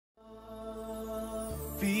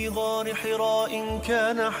في غار حراء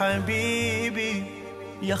كان حبيبي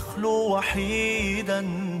يخلو وحيدا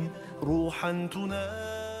روحا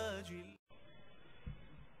تناجي.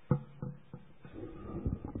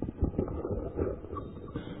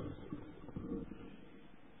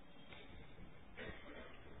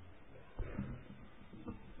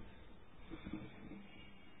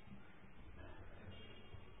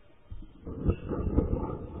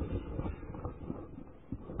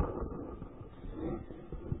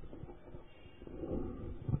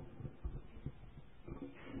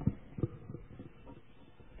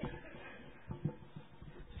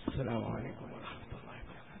 السلام عليكم ورحمة الله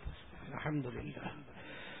وبركاته. الحمد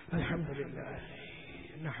لله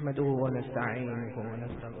نحمده ونستعينه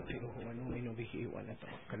ونستغفره ونؤمن به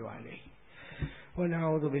ونتوكل عليه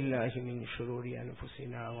ونعوذ بالله من شرور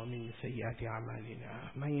أنفسنا ومن سيئات أعمالنا.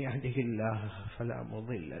 من يهده الله فلا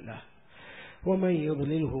مضل له ومن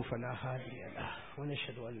يضلله فلا هادي له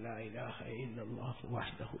ونشهد أن لا إله إلا الله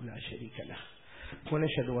وحده لا شريك له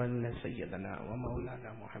ونشهد أن سيدنا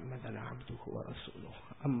ومولانا محمدا عبده ورسوله.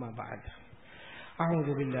 أما بعد، أعوذ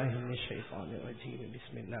بالله من الشيطان الرجيم.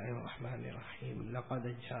 بسم الله الرحمن الرحيم. لقد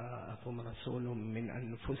جاءكم رسول من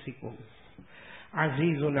أنفسكم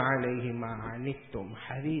عزيز عليه ما عنتم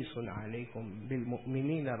حريص عليكم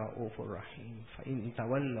بالمؤمنين رؤوف رحيم. فإن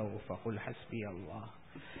تولوا فقل حسبي الله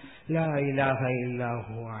لا إله إلا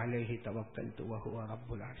هو عليه توكلت وهو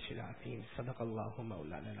رب العرش العظيم. صدق الله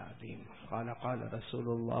مولانا العظيم. قال رسول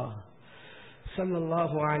الله صلى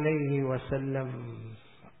الله عليه وسلم: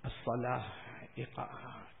 الصلاة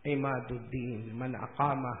عماد الدين، من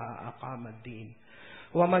أقامها أقام الدين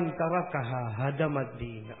ومن تركها هدم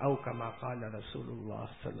الدین او کما قال رسول اللہ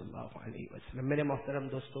صلی اللہ علیہ وسلم. میرے محترم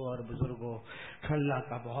دوستوں اور بزرگوں، اللہ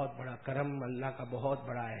کا بہت بڑا کرم، اللہ کا بہت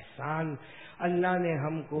بڑا احسان، اللہ نے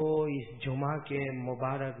ہم کو اس جمعہ کے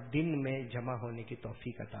مبارک دن میں جمع ہونے کی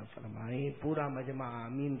توفیق عطا فرمائے. پورا مجمع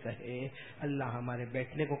آمین کہے. اللہ ہمارے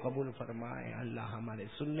بیٹھنے کو قبول فرمائے، اللہ ہمارے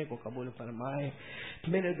سننے کو قبول فرمائے.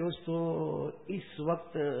 میرے دوستوں، اس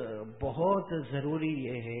وقت بہت ضروری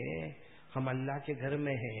یہ ہے، ہم اللہ کے گھر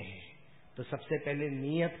میں ہیں تو سب سے پہلے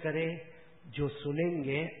نیت کریں، جو سنیں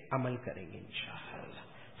گے عمل کریں گے انشاءاللہ،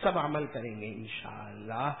 سب عمل کریں گے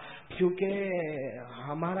انشاءاللہ، کیونکہ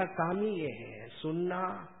ہمارا کام ہی یہ ہے سننا،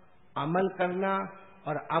 عمل کرنا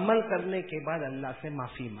اور عمل کرنے کے بعد اللہ سے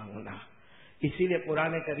معافی مانگنا. اسی لیے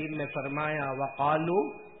قرآن کریم میں فرمایا: وَقَالُوا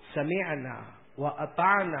سَمِعْنَا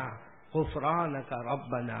وَأَطَعْنَا غفرانک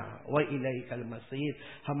ربنا وإلیک المصیر.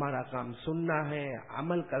 ہمارا کام سننا ہے،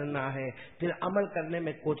 عمل کرنا ہے، پھر عمل کرنے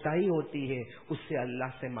میں کوتاہی ہوتی ہے اس سے اللہ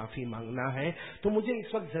سے معافی مانگنا ہے. تو مجھے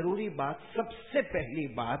اس وقت ضروری بات، سب سے پہلی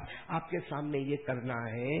بات آپ کے سامنے یہ کرنا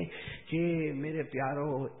ہے کہ میرے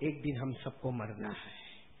پیاروں، ایک دن ہم سب کو مرنا ہے.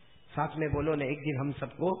 ساتھ میں بولو نا، ایک دن ہم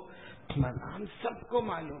سب کو مرنا. ہم سب کو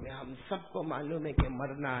معلوم ہے، ہم سب کو معلوم ہے کہ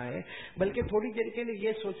مرنا ہے. بلکہ تھوڑی دیر کے لیے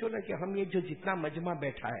یہ سوچو نا کہ ہم یہ جو جتنا مجمع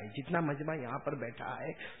بیٹھا ہے، جتنا مجمع یہاں پر بیٹھا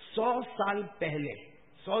ہے، 100 سال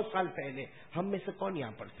پہلے ہم میں سے کون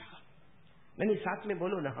یہاں پر تھا؟ نہیں، ساتھ میں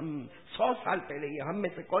بولو نا، ہم 100 سال پہلے یہ ہم میں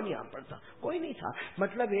سے کون یہاں پر تھا؟ کوئی نہیں تھا.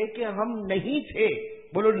 مطلب یہ کہ ہم نہیں تھے.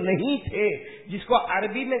 بولو نہیں تھے، جس کو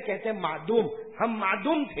عربی میں کہتے ہیں معدوم. ہم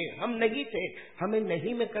معدوم تھے، ہم نہیں تھے. ہمیں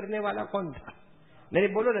نہیں میں کرنے والا کون تھا؟ میرے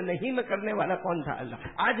بولو نا، نہیں میں کرنے والا کون تھا؟ اللہ.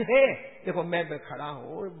 آج ہے. دیکھو میں کھڑا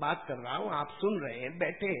ہوں، بات کر رہا ہوں، آپ سن رہے ہیں،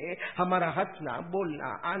 بیٹھے ہیں. ہمارا ہنسنا، بولنا،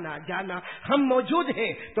 آنا جانا، ہم موجود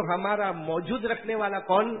ہیں. تو ہمارا موجود رکھنے والا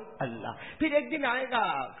کون؟ اللہ. پھر ایک دن آئے گا،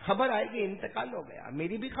 خبر آئے گی انتقال ہو گیا.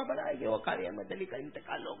 میری بھی خبر آئے گی، وہ قاری احمد علی کا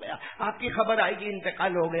انتقال ہو گیا. آپ کی خبر آئے گی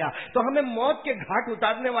انتقال ہو گیا. تو ہمیں موت کے گھاٹ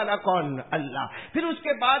اتارنے والا کون؟ اللہ. پھر اس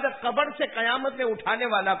کے بعد قبر سے قیامت میں اٹھانے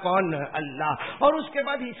والا کون؟ اللہ. اور اس کے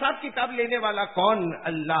بعد حساب کتاب لینے والا کون؟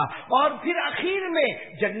 اللہ. اور پھر اخیر میں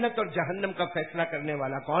جنت اور جہنم کا فیصلہ کرنے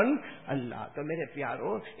والا کون؟ اللہ. تو میرے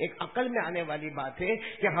پیاروں، ایک عقل میں آنے والی بات ہے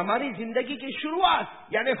کہ ہماری زندگی کی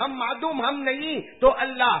شروعات، یعنی ہم معدوم، ہم نہیں تو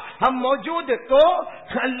اللہ، ہم موجود تو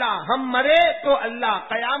اللہ، ہم مرے تو اللہ،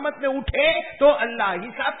 قیامت میں اٹھے تو اللہ،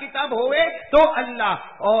 حساب کتاب ہوئے تو اللہ،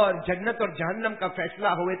 اور جنت اور جہنم کا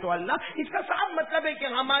فیصلہ ہوئے تو اللہ. اس کا صاف مطلب ہے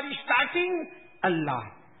کہ ہماری سٹارٹنگ اللہ،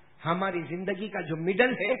 ہماری زندگی کا جو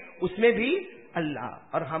مڈل ہے اس میں بھی اللہ،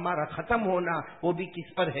 اور ہمارا ختم ہونا وہ بھی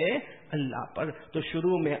کس پر ہے؟ اللہ پر. تو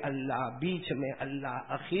شروع میں اللہ، بیچ میں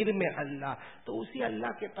اللہ، اخیر میں اللہ. تو اسی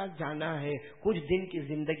اللہ کے پاس جانا ہے. کچھ دن کی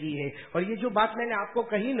زندگی ہے. اور یہ جو بات میں نے آپ کو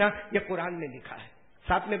کہی نا، یہ قرآن میں لکھا ہے.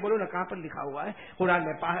 ساتھ میں بولو نا، کہاں پر لکھا ہوا ہے؟ قرآن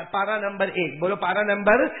میں. پارہ نمبر 1 بولو، پارہ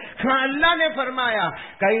نمبر. ہاں، اللہ نے فرمایا: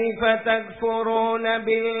 کیف تکفرون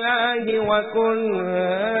باللہ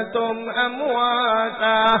وکنتم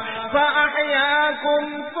امواتا فاحیاکم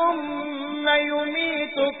ثم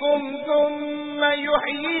یمیتکم ثم ثم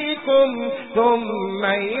يحييكم ثم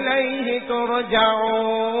إليه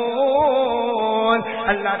ترجعون.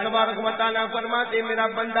 اللہ تبارک و تعالیٰ فرماتے میرا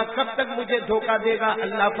بندہ کب تک مجھے دھوکہ دے گا؟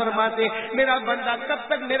 اللہ فرماتے میرا بندہ کب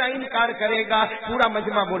تک میرا انکار کرے گا؟ پورا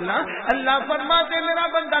مجمع بولنا. اللہ فرماتے میرا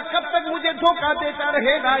بندہ کب تک مجھے دھوکہ دیتا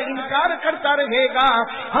رہے گا، انکار کرتا رہے گا؟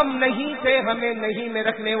 ہم نہیں تھے، ہمیں نہیں میں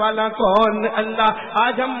رکھنے والا کون؟ اللہ.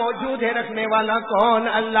 آج ہم موجود ہے، رکھنے والا کون؟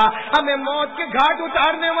 اللہ. ہمیں موت کے گھاٹ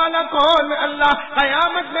اتارنے والا کون؟ اللہ.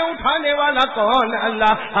 قیامت میں اٹھانے والا کون؟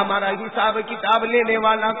 اللہ. ہمارا حساب کتاب لینے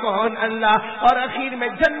والا کون؟ اللہ. اور اخیر میں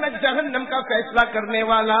جنت جہنم کا فیصلہ کرنے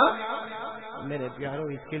والا. میرے پیاروں،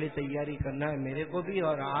 اس کے لیے تیاری کرنا ہے میرے کو بھی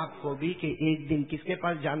اور آپ کو بھی کہ ایک دن کس کے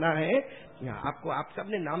پاس جانا ہے. آپ سب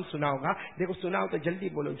نے نام سنا ہوگا. دیکھو سنا ہو تو جلدی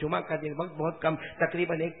بولو. جمعہ کا دن وقت بہت کم،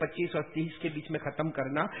 تقریباً 1:25 اور 30 کے بیچ میں ختم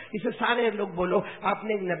کرنا. اسے سارے لوگ بولو. آپ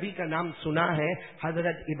نے ایک نبی کا نام سنا ہے،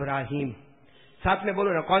 حضرت ابراہیم. ساتھ میں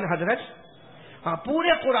بولو نا، کون؟ حضرت. ہاں،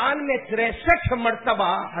 پورے قرآن میں 63 مرتبہ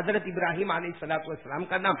حضرت ابراہیم علیہ الصلوۃ والسلام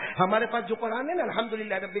کا نام. ہمارے پاس جو قرآن ہے نا،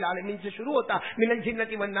 الحمدللہ رب العالمین سے شروع ہوتا، من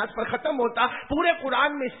الجنۃ والناس پر ختم ہوتا. پورے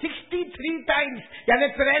قرآن میں 63 ٹائمز، یعنی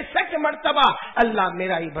 63 مرتبہ اللہ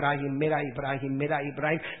میرا ابراہیم، میرا ابراہیم، میرا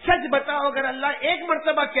ابراہیم. سچ بتاؤ، اگر اللہ ایک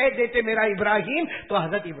مرتبہ کہہ دیتے میرا ابراہیم تو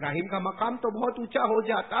حضرت ابراہیم کا مقام تو بہت اونچا ہو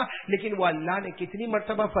جاتا. لیکن وہ اللہ نے کتنی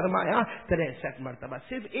مرتبہ فرمایا؟ 63 مرتبہ.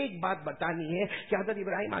 صرف ایک بات بتانی ہے کہ حضرت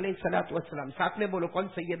ابراہیم علیہ الصلوۃ والسلام، ساتھ میں بولو کون؟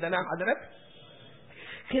 سیدنا حضرت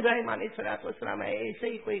ابراہیم علیہ السلام ایسے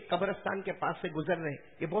ہی کوئی قبرستان کے پاس سے گزر رہے.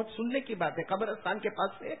 یہ بہت سننے کی بات ہے. قبرستان کے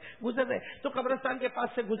پاس سے گزر رہے تو قبرستان کے پاس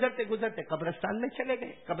سے گزرتے گزرتے قبرستان میں چلے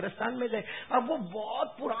گئے. قبرستان میں گئے. اب وہ بہت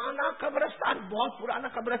پرانا قبرستان، بہت پرانا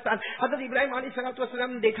قبرستان. حضرت ابراہیم علیہ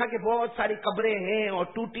السلام نے دیکھا کہ بہت ساری قبریں ہیں اور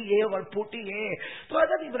ٹوٹی ہے اور پھوٹی ہے. تو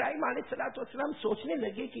حضرت ابراہیم علیہ السلام سوچنے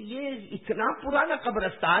لگے کہ یہ اتنا پرانا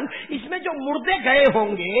قبرستان، اس میں جو مردے گئے ہوں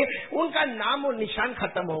گے ان کا نام و نشان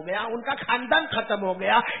ختم ہو گیا، ان کا خاندان ختم ہو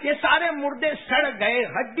گیا. یہ سارے مردے سڑ گئے،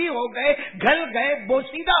 ہڈی ہو گئے، گل گئے،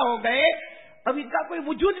 بوسیدہ ہو گئے. اب ان کا کوئی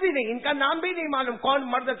وجود بھی نہیں، ان کا نام بھی نہیں معلوم، کون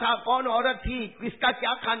مرد تھا، کون عورت تھی، اس کا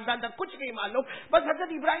کیا خاندان تھا، کچھ نہیں معلوم. بس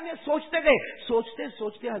حضرت ابراہیم نے سوچتے گئے. سوچتے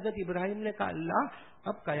سوچتے حضرت ابراہیم نے کہا اللہ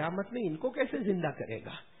اب قیامت میں ان کو کیسے زندہ کرے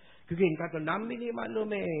گا؟ کیونکہ ان کا تو نام بھی نہیں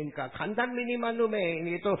معلوم ہے، ان کا خاندان بھی نہیں معلوم ہے.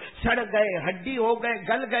 یہ تو سڑ گئے، ہڈی ہو گئے،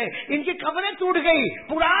 گل گئے، ان کی قبریں ٹوٹ گئی،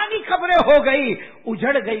 پرانی قبریں ہو گئی،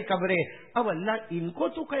 اجڑ گئی قبریں. اب اللہ ان کو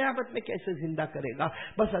تو قیامت میں کیسے زندہ کرے گا؟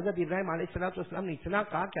 بس حضرت ابراہیم علیہ السلام نے اتنا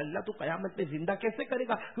کہا کہ اللہ تو قیامت میں زندہ کیسے کرے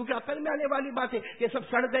گا؟ کیونکہ عقل میں آنے والی بات ہے کہ سب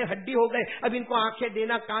سڑ گئے، ہڈی ہو گئے، اب ان کو آنکھیں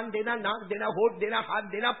دینا، کان دینا، ناک دینا، ہونٹ دینا،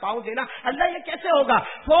 ہاتھ دینا، پاؤں دینا، اللہ یہ کیسے ہوگا؟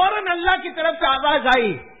 فوراً اللہ کی طرف سے آواز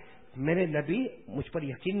آئی، میرے نبی مجھ پر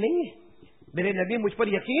یقین نہیں ہے، میرے نبی مجھ پر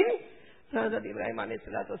یقین. حضرت ابراہیم علیہ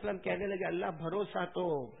السلام کہنے لگے اللہ بھروسہ تو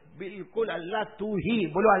بالکل اللہ تو ہی،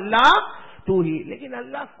 بولو اللہ تو ہی. لیکن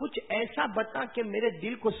اللہ کچھ ایسا بتا کہ میرے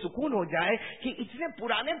دل کو سکون ہو جائے کہ اتنے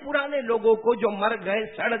پرانے لوگوں کو جو مر گئے،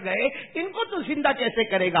 سڑ گئے، ان کو تو زندہ کیسے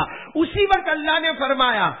کرے گا؟ اسی وقت اللہ نے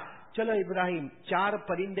فرمایا چلو ابراہیم 4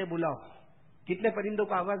 پرندے بلاؤ. کتنے پرندوں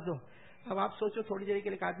کو آواز دو؟ اب آپ سوچو تھوڑی دیر کے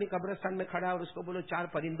لیے، ایک آدمی قبرستان میں کھڑا ہے اور اس کو بولو 4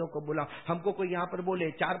 پرندوں کو بلا. ہم کو کوئی یہاں پر بولے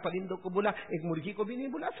 4 پرندوں کو بلا، ایک مرغی کو بھی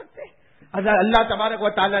نہیں بلا سکتے. اللہ تبارک و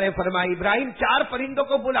تعالیٰ نے فرمایا ابراہیم 4 پرندوں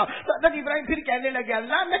کو بلاؤ. تو حضرت ابراہیم پھر کہنے لگے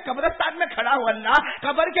اللہ میں قبرستان میں کھڑا ہوں، اللہ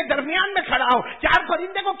قبر کے درمیان میں کھڑا ہوں، 4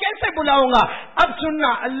 پرندے کو کیسے بلاؤں گا؟ اب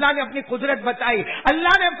سننا، اللہ نے اپنی قدرت بتائی.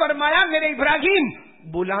 اللہ نے فرمایا میرے ابراہیم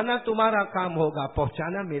بلانا تمہارا کام ہوگا،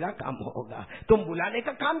 پہنچانا میرا کام ہوگا. تم بلانے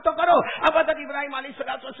کا کام تو کرو. اب حضرت ابراہیم علیہ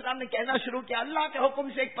السلام نے کہنا شروع کیا اللہ کے حکم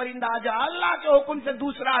سے ایک پرندہ آ جا، اللہ کے حکم سے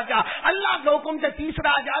دوسرا آ جا، اللہ کے حکم سے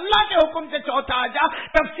تیسرا آ جا، اللہ کے حکم سے چوتھا آ جا.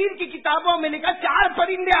 تفسیر کی کتابوں میں لکھا 4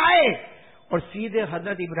 پرندے آئے اور سیدھے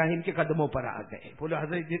حضرت ابراہیم کے قدموں پر آ گئے. بولو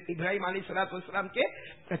حضرت ابراہیم علیہ السلام کے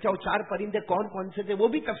اچھا وہ 4 پرندے کون کون سے تھے وہ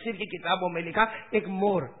بھی تفسیر کی کتابوں میں لکھا. ایک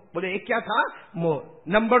مور، بولے ایک کیا تھا؟ مور.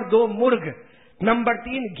 نمبر 2 مرغ. نمبر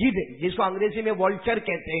 3 گدھ جس کو انگریزی میں والچر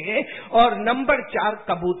کہتے ہیں، اور نمبر 4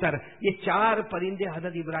 کبوتر. یہ 4 پرندے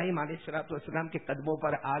حضرت ابراہیم علیہ السلام کے قدموں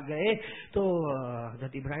پر آ گئے. تو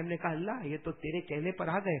حضرت ابراہیم نے کہا اللہ یہ تو تیرے کہنے پر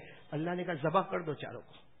آ گئے. اللہ نے کہا ذبح کر دو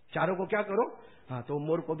چاروں کو کیا کرو؟ ہاں تو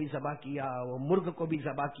مور کو بھی ذبح کیا، وہ مرغ کو بھی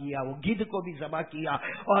ذبح کیا، وہ گدھ کو بھی ذبح کیا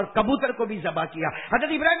اور کبوتر کو بھی ذبح کیا.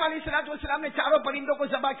 حضرت ابراہیم علیہ السلام نے 4 پرندوں کو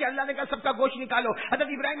ذبح کیا. اللہ نے کہا سب کا گوشت نکالو. حضرت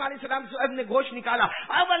ابراہیم علیہ السلام نے گوشت نکالا.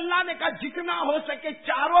 اب اللہ نے کہا جتنا ہو سکے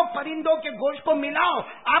 4 پرندوں کے گوشت کو ملاؤ،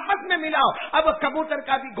 آپس میں ملاؤ. اب کبوتر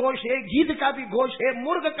کا بھی گوشت ہے، گدھ کا بھی گوشت ہے،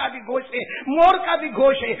 مرغ کا بھی گوشت ہے، مور کا بھی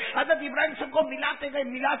گوشت ہے. حضرت ابراہیم سب کو ملاتے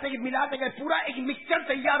گئے پورا ایک مکسچر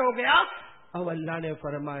تیار ہو گیا. اب اللہ نے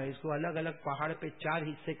فرمایا اس کو الگ الگ پہاڑ پہ 4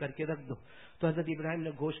 حصے کر کے رکھ دو. تو حضرت ابراہیم نے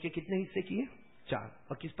گوشت کے کتنے حصے کیے؟ 4.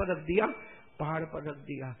 اور کس پر رکھ دیا؟ پہاڑ پر رکھ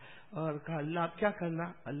دیا اور کہا اللہ اب کیا کرنا؟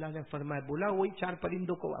 اللہ نے فرمایا بلا وہی 4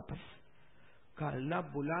 پرندوں کو واپس. کہا اللہ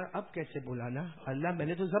بلا اب کیسے بلانا؟ اللہ میں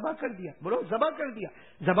نے تو ذبح کر دیا. بولو ذبح کر دیا.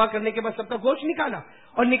 ذبح کرنے کے بعد سب کا گوشت نکالا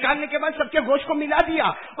اور نکالنے کے بعد سب کے گوشت کو ملا دیا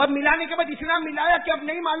اور ملانے کے بعد اتنا ملایا کہ اب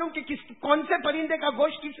نہیں معلوم کہ کون سے پرندے کا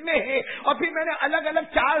گوشت کس میں ہے. اور پھر میں نے الگ الگ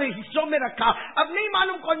 4 حصوں میں رکھا. اب نہیں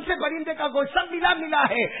معلوم کون سے پرندے کا گوشت، سب ملا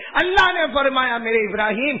ہے. اللہ نے فرمایا میرے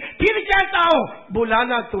ابراہیم پھر کہتا ہوں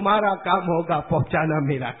بلانا تمہارا کام ہوگا، پہنچانا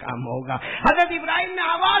میرا کام ہوگا. حضرت ابراہیم نے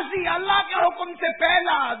آواز دی اللہ کے حکم سے،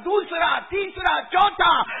 پہلا، دوسرا، تیسرا،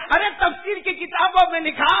 چوتھا. ارے تفسیر کی کتابوں میں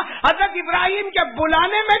لکھا حضرت ابراہیم کے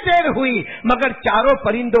بلانے میں دیر ہوئی مگر 4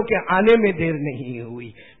 پرندوں کے آنے میں دیر نہیں ہوئی.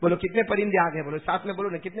 بولو کتنے پرندے آ گئے؟ بولو ساتھ میں بولو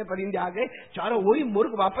نا کتنے پرندے آ گئے؟ 4. وہی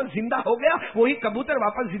مرغ واپس زندہ ہو گیا، وہی کبوتر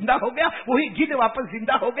واپس زندہ ہو گیا، وہی گدھ واپس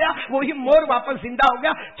زندہ ہو گیا، وہی مور واپس زندہ ہو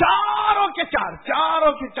گیا. 4 کے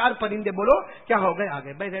 4 پرندے بولو کیا ہو گئے؟ آ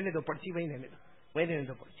گئے. بھائی رہنے دو پرچی، وہی رہنے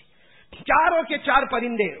دو پرچی. 4 کے 4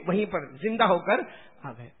 پرندے وہیں پر زندہ ہو کر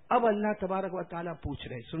آ گئے. اب اللہ تبارک و تعالیٰ پوچھ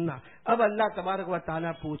رہے، سننا، اب اللہ تبارک و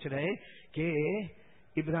تعالیٰ پوچھ رہے کہ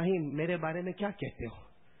ابراہیم میرے بارے میں کیا کہتے ہو؟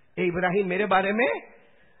 اے ابراہیم میرے بارے میں.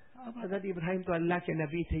 اب حضرت ابراہیم تو اللہ کے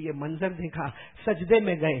نبی تھے، یہ منظر دیکھا، سجدے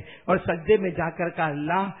میں گئے اور سجدے میں جا کر کہا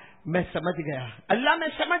اللہ میں سمجھ گیا، اللہ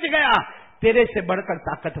میں سمجھ گیا تیرے سے بڑھ کر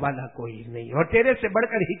طاقت والا کوئی نہیں اور تیرے سے بڑھ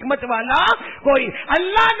کر حکمت والا کوئی.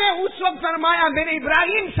 اللہ نے اس وقت فرمایا میرے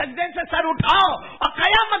ابراہیم سجدے سے سر اٹھاؤ اور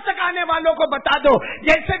قیامت تک آنے والوں کو بتا دو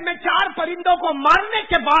جیسے میں 4 پرندوں کو مارنے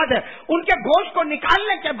کے بعد ان کے گوشت کو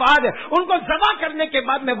نکالنے کے بعد ان کو ذبح کرنے کے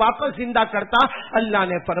بعد میں واپس زندہ کرتا. اللہ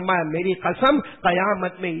نے فرمایا میری قسم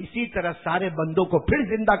قیامت میں اسی طرح سارے بندوں کو پھر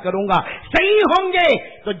زندہ کروں گا. صحیح ہوں گے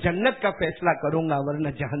تو جنت کا فیصلہ کروں گا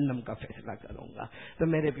ورنہ جہنم کا فیصلہ کروں گا. تو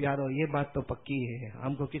میرے پیارو یہ بات تو پکی ہے.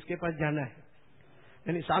 ہم کو کس کے پاس جانا ہے؟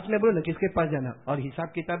 یعنی ساتھ میں بولو نا کس کے پاس جانا، اور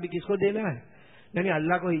حساب کتاب بھی کس کو دینا ہے؟ یعنی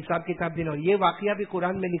اللہ کو حساب کتاب دینا. اور یہ واقعہ بھی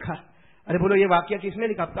قرآن میں لکھا. ارے بولو یہ واقعہ کس میں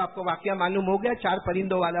لکھا؟ اب تو آپ کو واقعہ معلوم ہو گیا 4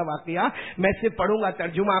 پرندوں والا واقعہ. میں صرف پڑھوں گا،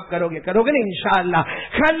 ترجمہ آپ کرو گے نا انشاءاللہ.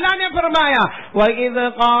 اللہ نے فرمایا وَإِذْ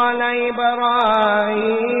قَالَ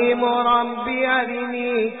إِبْرَاهِيمُ رَبِّ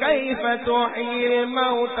أَرِنِي كَيْفَ تُحْيِي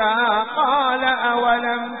الْمَوْتَىٰ قَالَ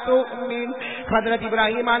أَوَلَمْ تُؤْمِنْ. حضرت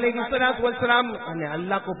ابراہیم علیہ السلام نے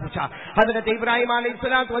اللہ کو پوچھا، حضرت ابراہیم علیہ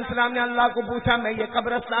السلام نے اللہ کو پوچھا میں یہ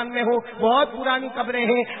قبرستان میں ہوں، بہت پرانی قبریں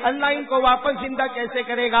ہیں، اللہ ان کو واپس زندہ کیسے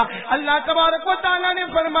کرے گا؟ اللہ تبارک و تعالیٰ نے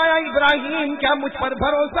فرمایا ابراہیم کیا مجھ پر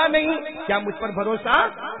بھروسہ نہیں؟ کیا مجھ پر بھروسہ؟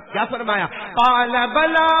 کیا فرمایا؟ قال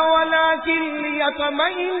بلا ولكن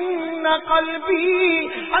ليطمئن قلبي.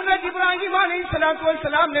 حضرت ابراہیم علیہ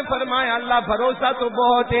السلام نے فرمایا اللہ بھروسہ تو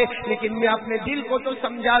بہت ہے لیکن میں اپنے دل کو تو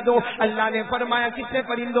سمجھا دو. اللہ نے فرمایا کتنے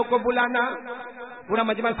پرندوں کو بلانا؟ پورا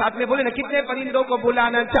مجمع ساتھ میں بولے نا کتنے پرندوں کو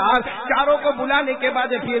بلانا؟ 4. 4 کو بلانے کے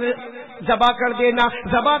بعد پھر ذبح کر دینا،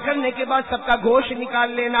 ذبح کرنے کے بعد سب کا گوشت نکال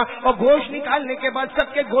لینا اور گوشت نکالنے کے بعد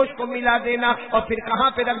سب کے گوشت کو ملا دینا اور پھر کہاں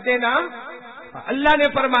پہ رکھ دینا؟ اللہ نے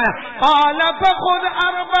فرمایا قال فخذ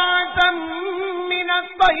 4 من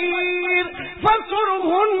الطير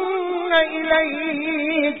فصرهن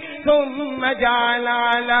إليك ثم جعل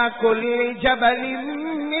على كل جبل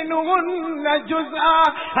منهن جزءا.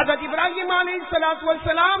 حضرت ابراہیم علیہ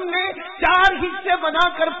السلام نے 4 حصے بنا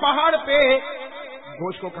کر پہاڑ پہ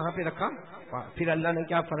گوشت کو کہاں پہ رکھا؟ پھر اللہ نے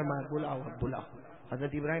کیا فرمایا بلاؤ.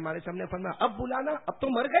 حضرت ابراہیم علیہ السلام نے فرمایا اب بلانا، اب تو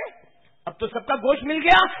مر گئے، اب تو سب کا گوشت مل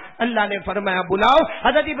گیا. اللہ نے فرمایا بلاؤ.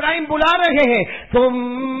 حضرت ابراہیم بلا رہے ہیں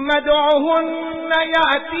ثم ادعوهن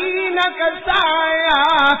يأتينك سعيا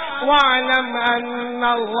واعلم ان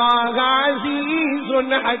الله عزيز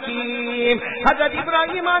حكيم. حضرت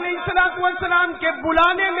ابراہیم علیہ السلام کے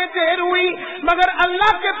بلانے میں دیر ہوئی مگر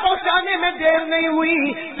اللہ کے پہنچانے میں دیر نہیں ہوئی.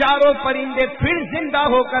 4 پرندے پھر زندہ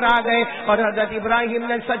ہو کر آ گئے اور حضرت ابراہیم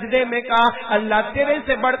نے سجدے میں کہا اللہ تیرے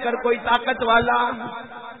سے بڑھ کر کوئی طاقت والا،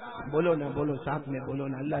 بولو نا، بولو ساتھ میں بولو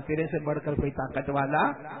نا، اللہ تیرے سے بڑھ کر کوئی طاقت والا،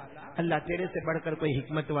 اللہ تیرے سے بڑھ کر کوئی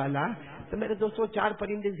حکمت والا. تو میرے دوستوں 4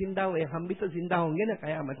 پرندے زندہ ہوئے، ہم بھی تو زندہ ہوں گے نا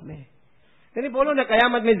قیامت میں. یعنی بولو نا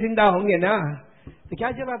قیامت میں زندہ ہوں گے نا. تو کیا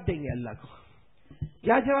جواب دیں گے اللہ کو؟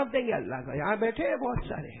 کیا جواب دیں گے اللہ کو؟ یہاں بیٹھے ہیں بہت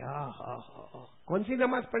سارے، کون سی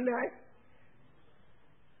نماز پڑھنے آئے؟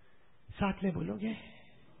 ساتھ میں بولو گے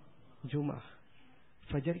جمعہ،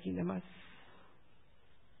 فجر کی نماز.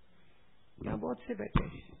 یہاں بہت سے بیٹھے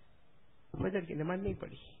ہیں فجر کی نماز نہیں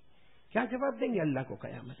پڑھی. کیا جواب دیں گے اللہ کو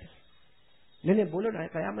قیامت میں؟ نہیں بولو نا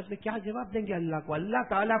قیامت میں کیا جواب دیں گے اللہ کو؟ اللہ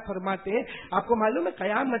تعالیٰ فرماتے آپ کو معلوم ہے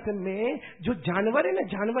قیامت میں جو جانور ہے نا،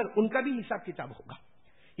 جانور ان کا بھی حساب کتاب ہوگا.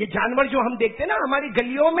 یہ جانور جو ہم دیکھتے ہیں نا ہماری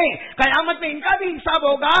گلیوں میں، قیامت میں ان کا بھی حساب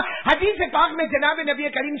ہوگا۔ حدیث پاک میں جناب نبی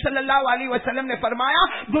کریم صلی اللہ علیہ وسلم نے فرمایا،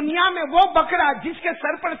 دنیا میں وہ بکرا جس کے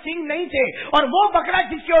سر پر سینگ نہیں تھے اور وہ بکرا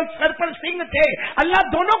جس کے سر پر سینگ تھے، اللہ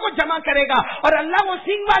دونوں کو جمع کرے گا اور اللہ وہ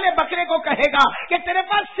سینگ والے بکرے کو کہے گا کہ تیرے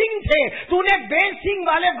پاس سینگ تھے، تو نے بے سینگ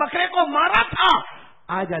والے بکرے کو مارا تھا۔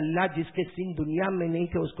 آج اللہ جس کے سینگ دنیا میں نہیں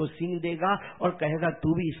تھے اس کو سینگ دے گا اور کہے گا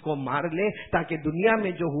تو بھی اس کو مار لے تاکہ دنیا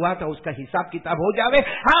میں جو ہوا تھا اس کا حساب کتاب ہو جاوے۔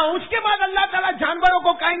 ہاں، اس کے بعد اللہ تعالیٰ جانوروں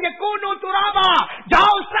کو کہیں گے کونو ترابا،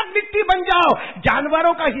 جاؤ سب مٹی بن جاؤ۔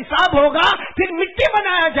 جانوروں کا حساب ہوگا پھر مٹی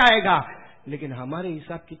بنایا جائے گا، لیکن ہمارے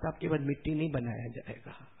حساب کتاب کے بعد مٹی نہیں بنایا جائے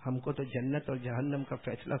گا۔ ہم کو تو جنت اور جہنم کا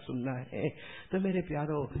فیصلہ سننا ہے۔ تو میرے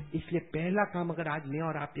پیارو، اس لیے پہلا کام اگر آج میں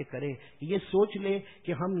اور آپ یہ کریں، یہ سوچ لیں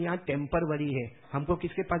کہ ہم یہاں ٹیمپروری ہے، ہم کو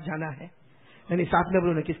کس کے پاس جانا ہے؟ یعنی ساتھ میں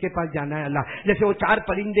بولو نا، کس کے پاس جانا ہے؟ اللہ۔ جیسے وہ 4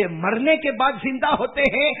 پرندے مرنے کے بعد زندہ ہوتے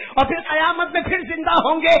ہیں اور پھر قیامت میں پھر زندہ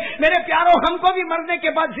ہوں گے، میرے پیارو ہم کو بھی مرنے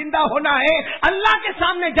کے بعد زندہ ہونا ہے، اللہ کے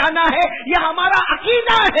سامنے جانا ہے، یہ ہمارا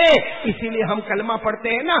عقیدہ ہے۔ اسی لیے ہم کلمہ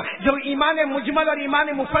پڑھتے ہیں نا، جو ایمان مجمل اور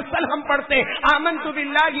ایمان مفصل ہم پڑھتے ہیں، آمنت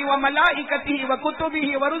باللہ وملائکتہ وکتبہ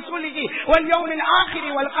ورسلہ والیوم الآخر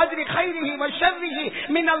والقدر خیرہ وشرہ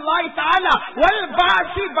من اللہ تعالی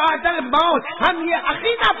والبعث بعد الموت۔ ہم یہ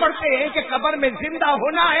عقیدہ پڑھتے ہیں کہ قبر میں زندہ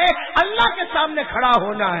ہونا ہے، اللہ کے سامنے کھڑا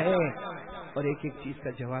ہونا ہے اور ایک ایک چیز کا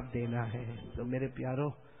جواب دینا ہے۔ تو میرے پیارو،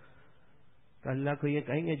 تو اللہ کو یہ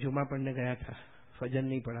کہیں گے جمعہ پڑھنے گیا تھا، فجر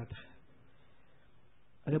نہیں پڑھا تھا۔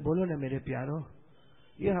 ارے بولو نا میرے پیارو،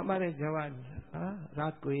 یہ ہمارے جوان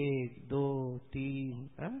رات کو 1 2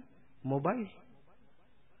 3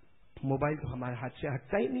 موبائل تو ہمارے ہاتھ سے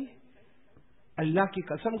ہٹتا ہی نہیں۔ اللہ کی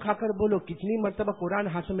قسم کھا کر بولو، کتنی مرتبہ قرآن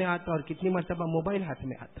ہاتھ میں آتا اور کتنی مرتبہ موبائل ہاتھ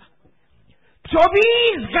میں آتا؟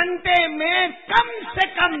 24 گھنٹے میں کم سے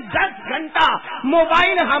کم 10 گھنٹہ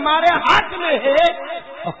موبائل ہمارے ہاتھ میں ہے،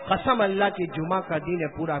 اور قسم اللہ کی جمعہ کا دن ہے،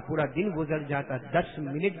 پورا دن گزر جاتا، 10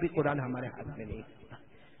 منٹ بھی قرآن ہمارے ہاتھ میں نہیں ہوتا۔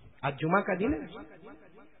 آج جمعہ کا دن ہے،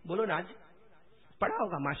 بولو نا، آج پڑھا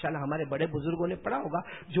ہوگا ماشاءاللہ، ہمارے بڑے بزرگوں نے پڑھا ہوگا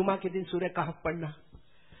جمعہ کے دن سورہ کہف پڑھنا۔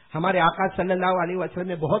 ہمارے آقا صلی اللہ علیہ وسلم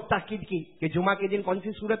نے بہت تاکید کی کہ جمعہ کے دن کون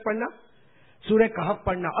سی سورت پڑھنا؟ سورہ کہف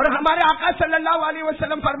پڑھنا۔ اور ہمارے آقا صلی اللہ علیہ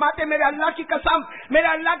وسلم فرماتے، میرے اللہ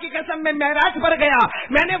کی قسم میں معراج پر گیا،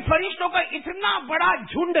 میں نے فرشتوں کا اتنا بڑا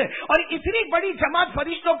جھنڈ اور اتنی بڑی جماعت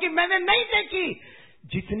فرشتوں کی میں نے نہیں دیکھی،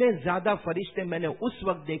 جتنے زیادہ فرشتے میں نے اس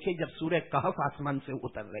وقت دیکھے جب سورہ کہف آسمان سے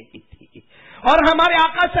اتر رہی تھی۔ اور ہمارے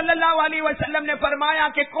آقا صلی اللہ علیہ وسلم نے فرمایا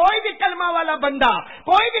کہ کوئی بھی کلمہ والا بندہ،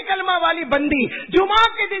 کوئی بھی کلمہ والی بندی جمعہ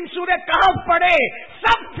کے دن سورہ کہف پڑھے،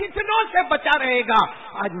 سب فتنوں سے بچا رہے گا۔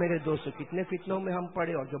 آج میرے دوستو، کتنے فتنوں میں ہم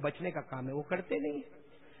پڑے اور جو بچنے کا کام ہے وہ کرتے نہیں۔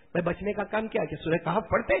 میں بچنے کا کام کیا کہ سورہ کہف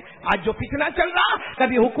پڑھتے۔ آج جو فتنہ چل رہا،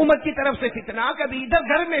 کبھی حکومت کی طرف سے فتنہ، کبھی ادھر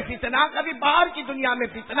گھر میں فتنہ، کبھی باہر کی دنیا میں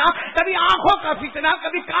فتنہ، کبھی آنکھوں کا فتنہ،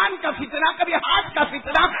 کبھی کان کا فتنہ، کبھی ہاتھ کا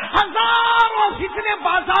فتنہ، ہزاروں فتنے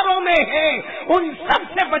بازاروں میں ہیں۔ ان سب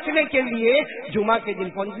سے بچنے کے لیے جمعہ کے دن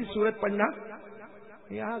کون سی سورت پڑھنا؟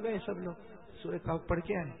 یہاں گئے سب لوگ، سورہ کہف پڑھ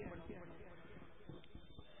کے آئے۔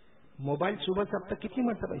 موبائل صبح سے اب تک کتنی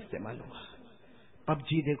مرتبہ استعمال ہوا؟ پب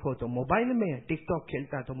جی دیکھو تو موبائل میں، ٹک ٹاک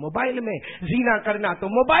کھیلتا تو موبائل میں، زنا کرنا تو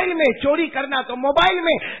موبائل میں، چوری کرنا تو موبائل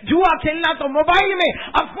میں، جوا کھیلنا تو موبائل میں،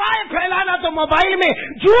 افواہیں پھیلانا تو موبائل میں،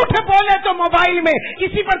 جھوٹ بولے تو موبائل میں،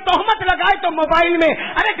 کسی پر تہمت لگائے تو موبائل میں،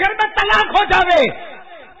 ارے گھر میں طلاق ہو جاوے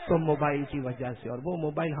تو موبائل کی وجہ سے۔ اور وہ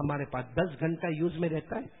موبائل ہمارے پاس 10 گھنٹہ یوز میں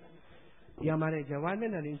رہتا ہے۔ یہ ہمارے جوان ہے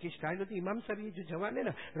نا، ان کی اسٹائل ہوتی ہے، امام صاحب یہ جو جوان ہے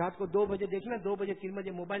نا، رات کو 2 بجے دیکھنا، 2 بجے 3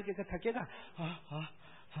 بجے موبائل کے ساتھ تھکے گا،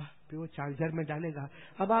 پھر وہ چارجر میں ڈالے گا۔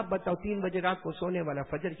 اب آپ بتاؤ، 3 بجے رات کو سونے والا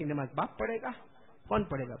فجر کی نماز باپ پڑھے گا؟ کون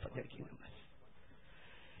پڑھے گا فجر کی نماز؟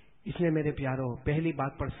 اس لیے میرے پیارو، پہلی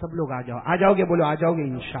بات پر سب لوگ آ جاؤ گے، بولو آ جاؤ گے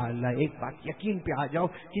انشاءاللہ۔ ایک بات یقین پہ آ جاؤ،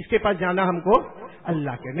 کس کے پاس جانا ہم کو؟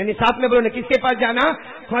 اللہ کے۔ نہیں ساتھ میں بولو نا، کس کے پاس جانا؟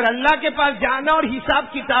 اور اللہ کے پاس جانا اور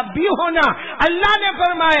حساب کتاب بھی ہونا۔ اللہ نے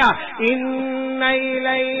فرمایا ان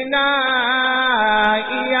الینا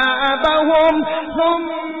ایابہم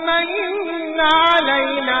ثم ان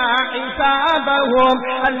علینا حسابہم۔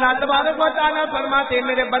 اللہ تبارک و تعالیٰ فرماتے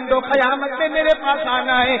میرے بندو قیامت میں میرے پاس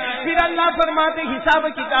آنا ہے، پھر اللہ فرماتے حساب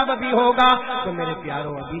کتاب ابھی ہوگا۔ تو میرے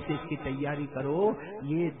پیارو، ابھی سے اس کی تیاری کرو۔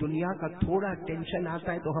 یہ دنیا کا تھوڑا ٹینشن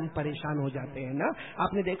آتا ہے تو ہم پریشان ہو جاتے ہیں نا۔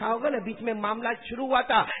 آپ نے دیکھا ہوگا نا، بیچ میں معاملہ شروع ہوا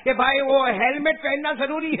تھا کہ بھائی وہ ہیلمٹ پہننا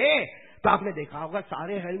ضروری ہے، تو آپ نے دیکھا ہوگا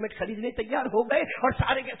سارے ہیلمٹ خریدنے تیار ہو گئے اور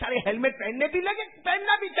سارے کے سارے ہیلمٹ پہننے بھی لگے۔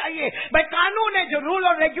 پہننا بھی چاہیے بھائی، قانون ہے، جو رول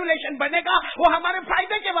اور ریگولیشن بنے گا وہ ہمارے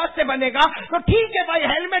فائدے کے واسطے بنے گا، تو ٹھیک ہے بھائی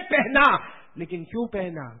ہیلمٹ پہنا۔ لیکن کیوں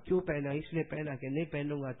پہنا؟ اس لیے پہنا کہ نہیں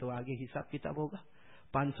پہنوں گا تو آگے حساب کتاب ہوگا،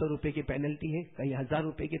 500 روپے کی پینلٹی ہے, کہیں 1000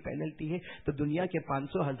 روپے کی پینلٹی ہے, تو دنیا کے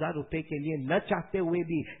 500,000 روپے کے لیے نہ چاہتے ہوئے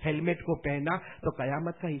بھی ہیلمٹ کو پہنا تو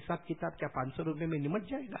قیامت کا حساب کتاب کیا 500 روپے میں نمٹ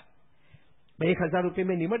جائے گا؟ 1000 روپے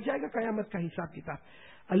میں نمٹ جائے گا قیامت کا حساب کتاب؟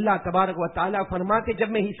 اللہ تبارک و تعالیٰ فرماتے جب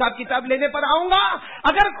میں حساب کتاب لینے پر آؤں گا,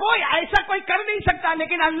 اگر کوئی ایسا کوئی کر نہیں سکتا,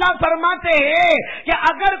 لیکن اللہ فرماتے ہیں کہ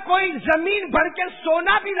اگر کوئی زمین بھر کے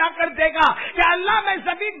سونا بھی لا کر دے گا کہ اللہ میں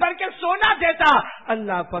زمین بھر کے سونا دیتا,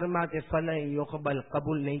 اللہ فرماتے فلن یقبل,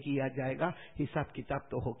 قبول نہیں کیا جائے گا, حساب کتاب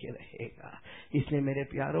تو ہو کے رہے گا. اس لیے میرے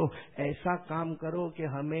پیارو ایسا کام کرو کہ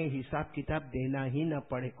ہمیں حساب کتاب دینا ہی نہ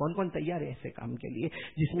پڑے. کون کون تیار ہے ایسے کام کے لیے؟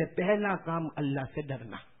 جس میں پہلا کام اللہ سے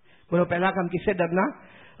ڈرنا. بولو پہلا کام کس سے ڈرنا؟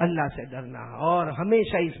 اللہ سے ڈرنا. اور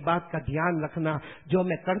ہمیشہ اس بات کا دھیان رکھنا جو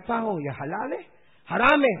میں کرتا ہوں یہ حلال ہے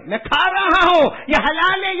حرام ہے, میں کھا رہا ہوں یہ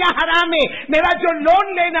حلال ہے یا حرام ہے, میرا جو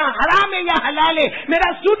لون لینا حرام ہے یا حلال ہے,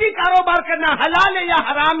 میرا سودی کاروبار کرنا حلال ہے یا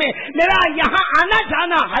حرام ہے, میرا یہاں آنا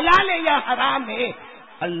جانا حلال ہے یا حرام ہے.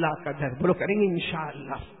 اللہ کا ڈر. بولو کریں گے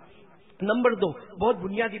انشاءاللہ. نمبر 2, بہت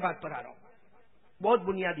بنیادی بات پر آ رہا ہوں, بہت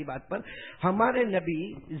بنیادی بات پر. ہمارے نبی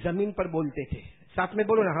زمین پر بولتے تھے. ساتھ میں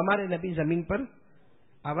بولو نا, ہمارے نبی زمین پر,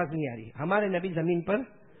 آواز نہیں آ رہی, ہمارے نبی زمین پر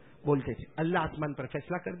بولتے تھے, اللہ آسمان پر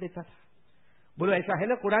فیصلہ کر دیتا تھا. بولو ایسا ہے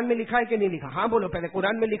نا, قرآن میں لکھا ہے کہ نہیں لکھا؟ ہاں بولو پہلے,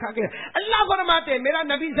 قرآن میں لکھا کہ اللہ فرماتے میرا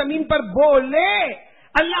نبی زمین پر بولے,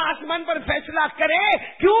 اللہ آسمان پر فیصلہ کرے.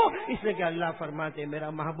 کیوں؟ اس لیے کہ اللہ فرماتے میرا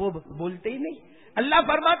محبوب بولتے ہی نہیں, اللہ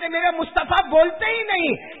فرماتے میرے مصطفیٰ بولتے ہی نہیں,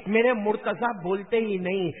 میرے مرتضیٰ بولتے ہی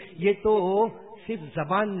نہیں. یہ تو صرف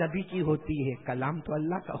زبان نبی کی ہوتی ہے, کلام تو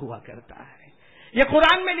اللہ کا ہوا کرتا ہے. یہ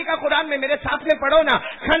قرآن میں لکھا, قرآن میں میرے ساتھ میں پڑھو نا.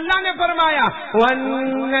 اللہ نے فرمایا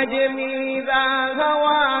وَالنَّجْمِ إِذَا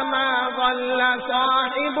هَوَىٰ مَا ضَلَّ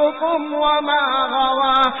صَاحِبُكُمْ وَمَا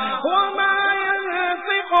غَوَىٰ وَمَا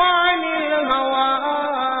يَنطِقُ عَنِ الْهَوَىٰ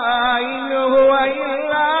إِنْ هُوَ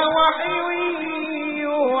إِلَّا وَحْيٌ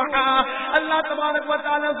يُوحَىٰ. اللہ تبارک و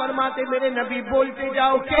تعالیٰ فرماتے میرے نبی بولتے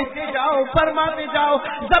جاؤ, کہتے جاؤ, فرماتے جاؤ,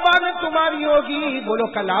 زبان تمہاری ہوگی. بولو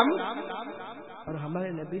کلام. اور ہمارے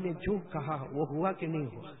نبی نے جو کہا وہ ہوا کہ نہیں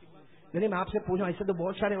ہوا؟ میں آپ سے پوچھا, ایسے تو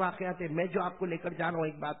بہت سارے واقعات ہیں, میں جو آپ کو لے کر جا رہا ہوں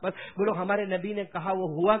ایک بات پر. بولو ہمارے نبی نے کہا وہ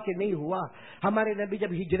ہوا کہ نہیں ہوا؟ ہمارے نبی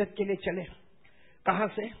جب ہجرت کے لیے چلے, کہاں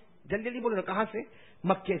سے؟ جلدی جلدی بولو, کہاں سے؟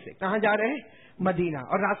 مکے سے. کہاں جا رہے ہیں؟ مدینہ.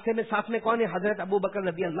 اور راستے میں ساتھ میں کون ہے؟ حضرت ابو بکر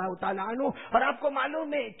رضی اللہ تعالیٰ عنہ. اور آپ کو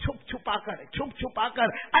معلوم ہے چھپ چھپا کر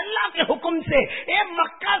اللہ کے حکم سے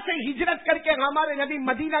مکہ سے ہجرت کر کے ہمارے نبی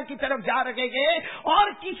مدینہ کی طرف جا رہے گئے,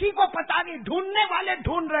 اور کسی کو پتا نہیں, ڈھونڈنے والے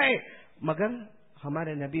ڈھونڈ رہے, مگر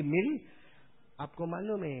ہمارے نبی مل. آپ کو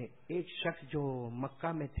معلوم ہے ایک شخص جو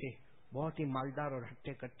مکہ میں تھے بہت ہی مالدار اور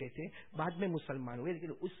ہٹے کٹے تھے, بعد میں مسلمان ہوئے,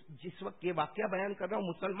 لیکن جس وقت یہ واقعہ بیان کر رہا ہوں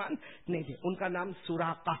مسلمان نہیں تھے. ان کا نام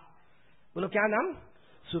سراقہ. بولو کیا نام؟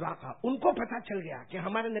 سراقہ. ان کو پتا چل گیا کہ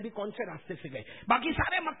ہمارے نبی کون سے راستے سے گئے. باقی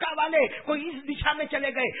سارے مکہ والے کوئی اس دشا میں چلے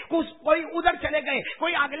گئے, کوئی ادھر چلے گئے,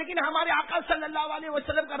 کوئی آگے, لیکن ہمارے آقا صلی اللہ علیہ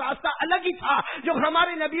وسلم کا راستہ الگ ہی تھا. جو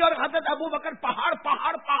ہمارے نبی اور حضرت ابو بکر پہاڑ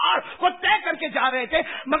کو طے کر کے جا رہے تھے,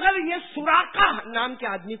 مگر یہ سراقہ نام کے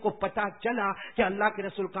آدمی کو پتا چلا کہ اللہ کے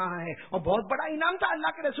رسول کہاں ہے. اور بہت بڑا انعام تھا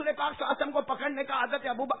اللہ کے رسول پاک صلی اللہ علیہ وسلم کو پکڑنے کا, حضرت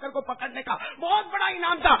ابو بکر کو پکڑنے کا بہت بڑا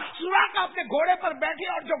انعام تھا. سراقہ اپنے گھوڑے پر بیٹھے,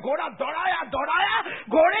 اور جو گھوڑا دوڑایا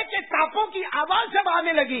گھوڑے کے ٹانپوں کی آواز جب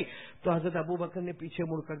آنے لگی تو حضرت ابو بکر نے پیچھے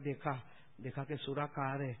مڑ کر دیکھا کہ سراقہ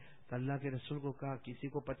آ رہے. تو اللہ کے رسول کو کہا کسی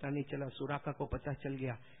کو پتہ نہیں چلا, سراقہ کو پتہ چل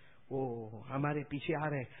گیا وہ ہمارے پیچھے آ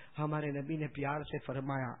رہے. ہمارے نبی نے پیار سے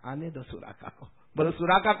فرمایا آنے دو سراقہ کو. بولو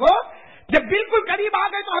سراقہ کو. جب بالکل قریب آ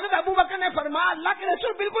گئے تو حضرت ابو بکر نے فرمایا اللہ کے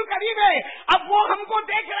رسول بالکل قریب ہے, اب وہ ہم کو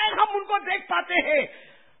دیکھ رہے ہیں, ہم ان کو دیکھ پاتے ہیں.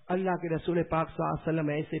 اللہ کے رسول پاک صلی اللہ علیہ وسلم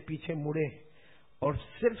ایسے پیچھے مڑے اور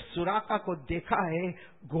صرف سراقہ کو دیکھا ہے,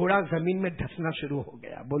 گھوڑا زمین میں ڈھسنا شروع ہو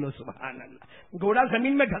گیا. بولو سبحان اللہ. گھوڑا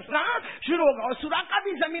زمین میں ڈھسنا شروع ہو گیا, اور سراقہ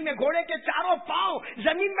بھی زمین میں, گھوڑے کے چاروں پاؤں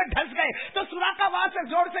زمین میں ڈھس گئے. تو سراقہ وہاں سے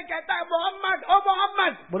زور سے کہتا ہے محمد, او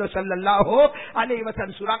محمد. بولو صلی اللہ علیہ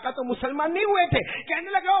وسلم. سراقہ تو مسلمان نہیں ہوئے تھے, کہنے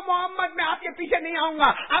لگے او محمد میں آپ کے پیچھے نہیں آؤں گا,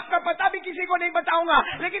 آپ کا پتہ بھی کسی کو نہیں بتاؤں گا,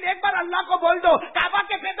 لیکن ایک بار اللہ کو بول دو, کعبہ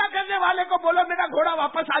کے پیدا کرنے والے کو بولو میرا گھوڑا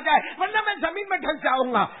واپس آ جائے, ورنہ میں زمین میں ڈھس جاؤں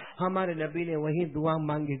گا. ہمارے نبی نے وہی دعا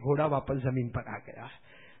مانگی, گھوڑا واپس زمین پر آ گیا.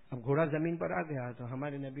 اب گھوڑا زمین پر آ گیا تو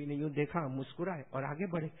ہمارے نبی نے یوں دیکھا, مسکرائے اور آگے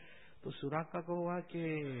بڑھے. تو سراقہ کو ہوا کہ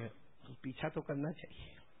پیچھا تو کرنا چاہیے.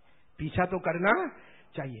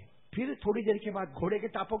 پھر تھوڑی دیر کے بعد گھوڑے کے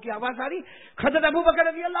ٹاپوں کی آواز آ رہی. حضرت ابو بکر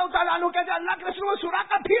رضی اللہ تعالیٰ عنہ کہتے اللہ کے رسول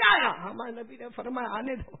سراقہ پھر آیا. ہمارے نبی نے فرمایا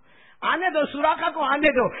آنے دو سراقہ کو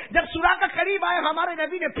آنے دو. جب سراقہ قریب آئے ہمارے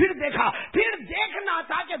نبی نے پھر دیکھا. پھر دیکھنا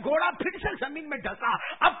تھا کہ گھوڑا پھر سے زمین میں ڈھسا.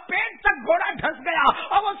 اب پیٹ تک گھوڑا ڈھس گیا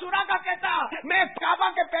اور وہ سراقہ کہتا میں کعبہ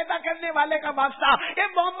کے پیدا کرنے والے کا واسطہ اے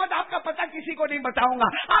محمد آپ کا پتہ کسی کو نہیں بتاؤں گا,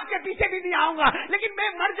 آپ کے پیچھے بھی نہیں آؤں گا, لیکن میں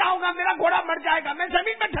مر جاؤں گا, میرا گھوڑا مر جائے گا, میں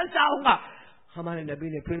زمین میں ڈھس جاؤں گا. ہمارے نبی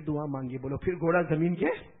نے پھر دعا مانگی. بولو پھر گھوڑا زمین کے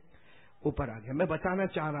اوپر آ گیا. میں بتانا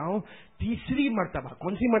چاہ رہا ہوں تیسری مرتبہ,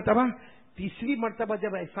 کون سی مرتبہ؟ تیسری مرتبہ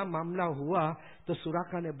جب ایسا معاملہ ہوا تو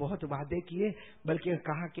سراقہ نے بہت وعدے کیے, بلکہ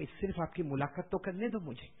کہا کہ صرف آپ کی ملاقات تو کرنے دو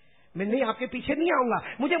مجھے, میں نہیں آپ کے پیچھے نہیں آؤں گا,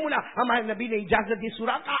 مجھے ہمارے نبی نے اجازت دی.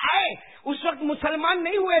 سراقہ آئے, اس وقت مسلمان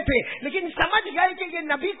نہیں ہوئے تھے, لیکن سمجھ گئے کہ یہ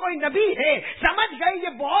نبی کوئی نبی ہے, سمجھ گئے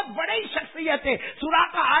یہ بہت بڑی شخصیت ہے.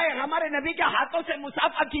 سراقہ آئے, ہمارے نبی کے ہاتھوں سے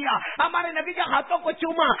مصافحہ کیا, ہمارے نبی کے ہاتھوں کو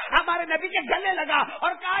چوما, ہمارے نبی کے گلے لگا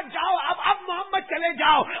اور کہا جاؤ اب محمد چلے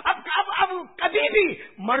جاؤ, اب کبھی بھی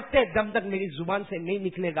مرتے دم تک میری زبان سے نہیں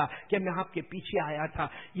نکلے گا کہ میں آپ کے پیچھے آیا تھا.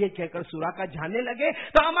 یہ کہہ کر سراقہ جانے لگے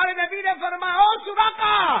تو ہمارے نبی نے فرمایا او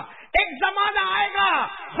سراقہ ایک زمانہ آئے گا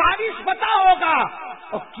فارس فتح ہوگا.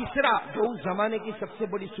 اور کسرا جو اس زمانے کی سب سے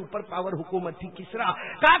بڑی سپر پاور حکومت تھی,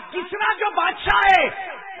 کسرا جو بادشاہ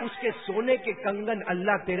ہے اس کے سونے کے کنگن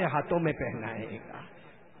اللہ تیرے ہاتھوں میں پہنائے گا.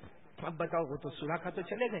 اب بتاؤ وہ تو سراقہ تو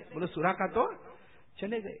چلے گئے, بولو سراقہ تو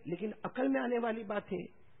چلے گئے, لیکن عقل میں آنے والی بات ہے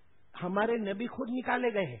ہمارے نبی خود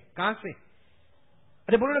نکالے گئے ہیں. کہاں سے؟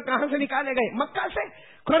 ارے بولو نا کہاں سے نکالے گئے؟ مکہ سے.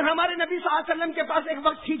 اور ہمارے نبی صلی اللہ علیہ وسلم کے پاس ایک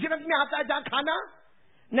وقت ہجرت میں آتا ہے جہاں کھانا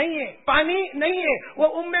نہیں ہے, پانی نہیں ہے,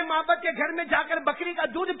 وہ معبد کے گھر میں جا کر بکری کا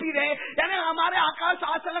دودھ پی رہے. یعنی ہمارے آقا صلی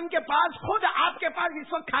اللہ علیہ وسلم کے پاس خود آپ کے پاس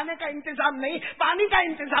اس وقت کھانے کا انتظام نہیں, پانی کا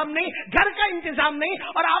انتظام نہیں, گھر کا انتظام نہیں,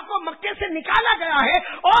 اور آپ کو مکے سے نکالا گیا ہے.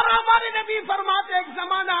 اور ہمارے نبی فرماتے ایک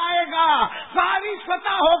زمانہ آئے گا فارس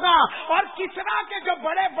فتح ہوگا اور کسرا کے جو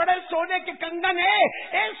بڑے بڑے سونے کے کنگن ہیں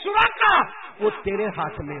اے سراقہ وہ تیرے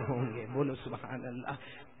ہاتھ میں ہوں گے. بولو سبحان اللہ.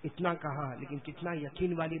 اتنا کہا, لیکن کتنا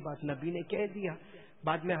یقین والی بات نبی نے کہہ دیا.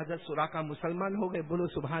 بعد میں حضرت سراقہ مسلمان ہو گئے. بولو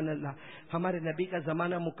سبحان اللہ. ہمارے نبی کا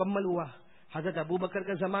زمانہ مکمل ہوا, حضرت ابو بکر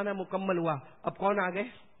کا زمانہ مکمل ہوا. اب کون آ گئے؟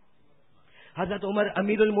 حضرت عمر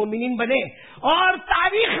امیر المومنین بنے. اور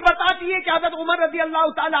تاریخ بتاتی ہے کہ حضرت عمر رضی اللہ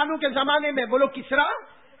تعالیٰ عنہ کے زمانے میں بولو کسرا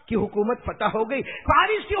کی حکومت فتح ہو گئی,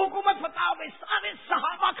 فارس کی حکومت فتح ہو گئی. سارے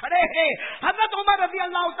صحابہ کھڑے ہیں. حضرت عمر رضی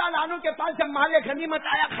اللہ تعالیٰ عنہ کے پاس جب مال غنیمت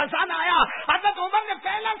آیا, خزانہ آیا, حضرت عمر نے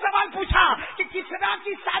پہلا سوال پوچھا کہ کسرا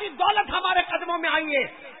کی ساری دولت ہمارے قدموں میں آئی ہے,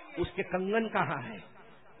 اس کے کنگن کہاں ہے؟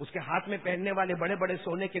 اس کے ہاتھ میں پہننے والے بڑے بڑے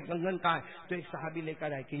سونے کے کنگن کہاں ہے؟ تو ایک صحابی لے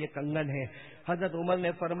کر آئے کہ یہ کنگن ہے. حضرت عمر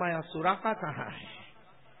نے فرمایا سراقہ کہاں ہے؟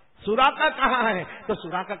 سراقہ کہاں ہے؟ تو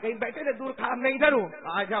سراقہ کہیں بیٹھے تھے دور, کہا میں ادھر ہوں.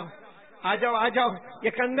 آ جاؤ یہ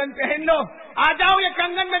کنگن پہن لو, آ جاؤ یہ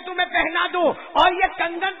کنگن میں تمہیں پہنا دوں. اور یہ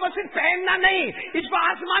کنگن کو صرف پہننا نہیں, اس کو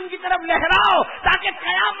آسمان کی طرف لہراؤ تاکہ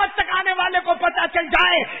قیامت تک آنے والے کو پتا چل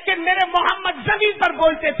جائے کہ میرے محمد زمین پر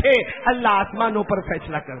بولتے تھے, اللہ آسمانوں پر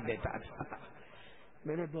فیصلہ کر دیتا تھا.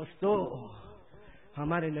 میرے دوستو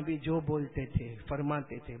ہمارے نبی جو بولتے تھے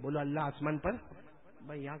فرماتے تھے. بولو اللہ آسمان پر.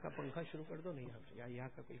 بھائی یہاں کا پنکھا شروع کر دو, نہیں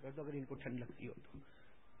یہاں کا کوئی کر دو اگر ان کو ٹھنڈ لگتی ہو تو.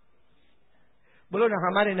 بولو نا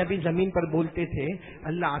ہمارے نبی زمین پر بولتے تھے,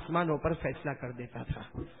 اللہ آسمانوں پر فیصلہ کر دیتا تھا.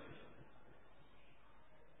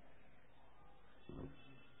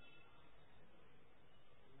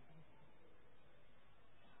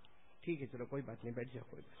 ٹھیک ہے چلو کوئی بات نہیں, بیٹھ جاؤ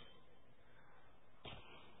کوئی بات.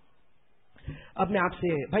 اب میں آپ سے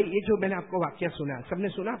بھائی یہ جو میں نے آپ کو واقعہ سنا, سب نے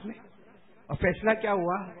سنا آپ نے, اور فیصلہ کیا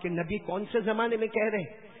ہوا کہ نبی کون سے زمانے میں کہہ رہے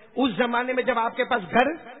ہیں؟ اس زمانے میں جب آپ کے پاس گھر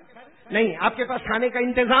نہیں, آپ کے پاس کھانے کا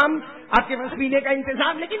انتظام, آپ کے پاس پینے کا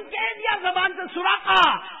انتظام, لیکن کہہ دیا زبان سے سراقہ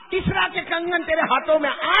کسرا کے کنگن تیرے ہاتھوں میں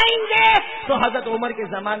آئیں گے. تو حضرت عمر کے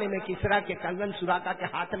زمانے میں کسرا کے کنگن سراقہ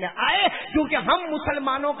کے ہاتھ میں آئے, کیونکہ ہم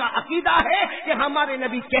مسلمانوں کا عقیدہ ہے کہ ہمارے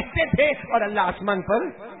نبی کہتے تھے اور اللہ آسمان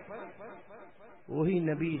پر. وہی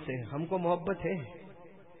نبی سے ہم کو محبت ہے.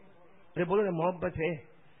 ارے بولو نا محبت ہے.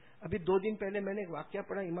 ابھی 2 دن پہلے میں نے ایک واقعہ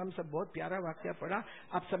پڑھا, امام صاحب بہت پیارا واقعہ پڑھا,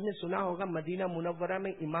 آپ سب نے سنا ہوگا. مدینہ منورہ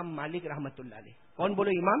میں امام مالک رحمت اللہ علیہ, کون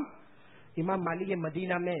بولو امام مالک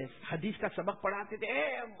مدینہ میں حدیث کا سبق پڑھاتے تھے.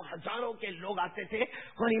 ہزاروں کے لوگ آتے تھے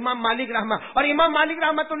اور امام مالک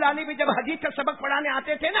رحمت اللہ علیہ بھی جب حدیث کا سبق پڑھانے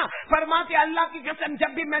آتے تھے نا, فرماتے اللہ کی قسم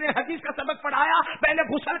جب بھی میں نے حدیث کا سبق پڑھایا پہلے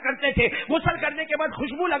غسل کرتے تھے, غسل کرنے کے بعد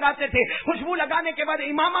خوشبو لگاتے تھے, خوشبو لگانے کے بعد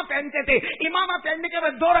امامہ پہنتے تھے, امامہ پہننے کے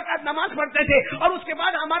بعد 2 رکعت نماز پڑھتے تھے, اور اس کے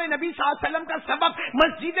بعد ہمارے نبی صلی اللہ علیہ وسلم کا سبق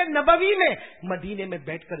مسجد نبوی میں مدینے میں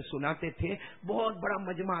بیٹھ کر سناتے تھے. بہت بڑا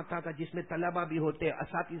مجمع آتا تھا جس میں طلبہ بھی ہوتے,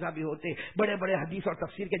 اساتذہ بھی ہوتے, بڑے بڑے حدیث اور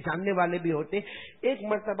تفسیر کے جاننے والے بھی ہوتے. ایک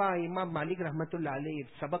مرتبہ امام مالک رحمت اللہ علیہ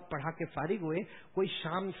سبق پڑھا کے فارغ ہوئے. کوئی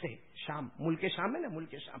شام ملک شام ہے نا,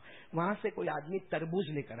 ملک شام, وہاں سے کوئی آدمی تربوز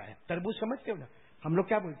لے کر آیا. تربوز سمجھتے ہو نا, ہم لوگ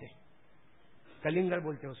کیا بولتے ہیں, کلنگر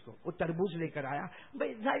بولتے ہیں اس کو. وہ تربوز لے کر آیا.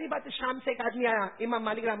 بھائی ظاہری بات ہے, شام سے ایک آدمی آیا, امام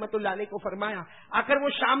مالک رحمت اللہ علیہ کو فرمایا. آ کر وہ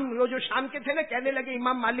جو شام کے تھے نا, کہنے لگے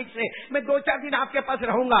امام مالک سے, میں 2-4 دن آپ کے پاس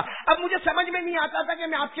رہوں گا. اب مجھے سمجھ میں نہیں آتا تھا کہ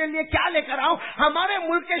میں آپ کے لیے کیا لے کر آؤں. ہمارے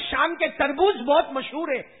ملک کے شام کے تربوز بہت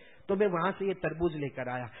مشہور ہے, تو میں وہاں سے یہ تربوز لے کر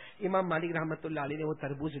آیا. امام مالک رحمت اللہ علیہ نے وہ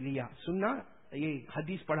تربوز لیا. سننا, یہ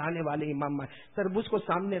حدیث پڑھانے والے امام مالک تربوز کو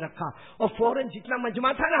سامنے رکھا اور فوراً جتنا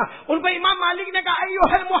مجمع تھا نا, ان کو امام مالک نے کہا, ایھا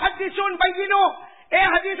المحدثون بینوا, اے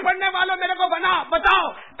حدیث پڑھنے والوں میرے کو بتاؤ,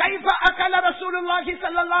 کیف اکل رسول اللہ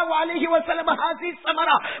صلی اللہ علیہ وسلم ھذہ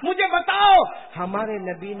الثمرہ, مجھے بتاؤ ہمارے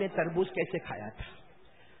نبی نے تربوز کیسے کھایا تھا.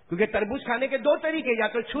 کیونکہ تربوز کھانے کے 2 طریقے, یا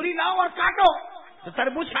تو چھری لاؤ اور کاٹو تو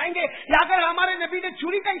تربوز کھائیں گے, یا اگر ہمارے نبی نے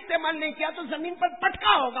چھری کا استعمال نہیں کیا تو زمین پر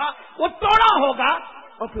پٹکا ہوگا, وہ توڑا ہوگا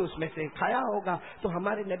اور پھر اس میں سے کھایا ہوگا. تو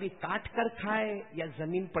ہمارے نبی کاٹ کر کھائے یا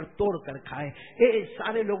زمین پر توڑ کر کھائے؟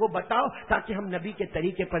 سارے لوگوں بتاؤ تاکہ ہم نبی کے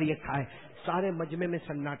طریقے پر یہ کھائیں. سارے مجمع میں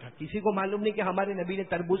سناٹا, کسی کو معلوم نہیں کہ ہمارے نبی نے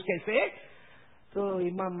تربوز کیسے. تو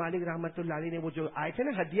امام مالک رحمت اللہ علیہ نے وہ جو آئے تھے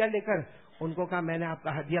نا ہدیہ لے کر, ان کو کہا میں نے آپ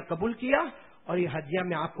کا ہدیہ قبول کیا اور یہ ہدیہ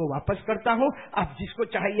میں آپ کو واپس کرتا ہوں. آپ جس کو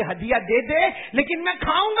چاہیے ہدیہ دے دے, لیکن میں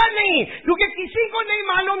کھاؤں گا نہیں, کیونکہ کسی کو نہیں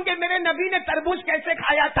معلوم کہ میرے نبی نے تربوز کیسے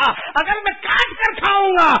کھایا تھا. اگر میں کاٹ کر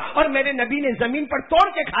کھاؤں گا اور میرے نبی نے زمین پر توڑ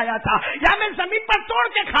کے کھایا تھا, یا میں زمین پر توڑ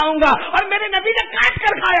کے کھاؤں گا اور میرے نبی نے کاٹ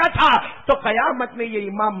کر کھایا تھا, تو قیامت میں یہ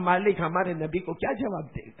امام مالک ہمارے نبی کو کیا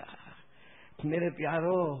جواب دے گا؟ میرے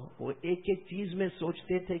پیارو, وہ ایک ایک چیز میں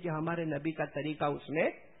سوچتے تھے کہ ہمارے نبی کا طریقہ اس میں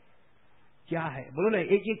کیا ہے. بولو نا,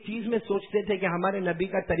 ایک ایک چیز میں سوچتے تھے کہ ہمارے نبی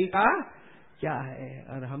کا طریقہ کیا ہے.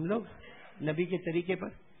 اور ہم لوگ نبی کے طریقے پر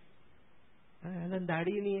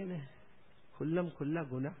داڑھی نہیں ہے نا, کھلم کھلا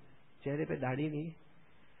گنا, چہرے پہ داڑھی نہیں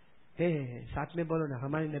ہے. ساتھ میں بولو نا,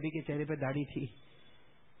 ہمارے نبی کے چہرے پہ داڑھی تھی.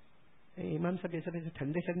 امام صاحب ایسے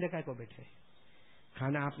ٹھنڈے کا کو بیٹھے,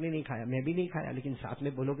 کھانا آپ نے نہیں کھایا, میں بھی نہیں کھایا, لیکن ساتھ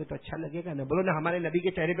میں بولو گے تو اچھا لگے گا نا. بولو نا, ہمارے نبی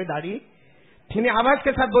کے چہرے پہ داڑھی تھی. آواز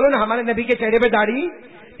کے ساتھ بولو نا, ہمارے نبی کے چہرے پہ داڑھی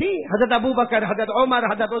تھی. حضرت ابو بکر, حضرت عمر,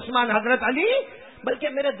 حضرت عثمان, حضرت علی. بلکہ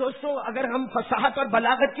میرے دوستوں, اگر ہم فصاحت اور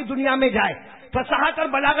بلاغت کی دنیا میں جائیں, فصاحت اور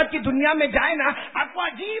بلاغت کی دنیا میں جائیں نا, آپ کو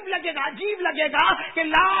عجیب لگے گا کہ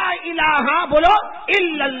لا الہ بولو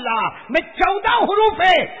الا اللہ میں 14 حروف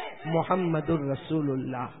ہے, محمد الرسول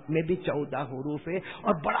اللہ میں بھی 14 حروف ہے.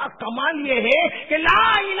 اور بڑا کمال یہ ہے کہ لا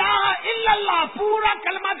الہ الا اللہ پورا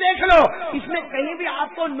کلمہ دیکھ لو, اس میں کہیں بھی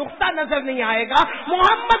آپ کو نقطہ نظر نہیں آئے گا.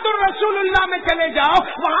 محمد الرسول اللہ میں چلے جاؤ,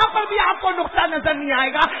 وہاں پر بھی آپ کو نقطہ نظر نہیں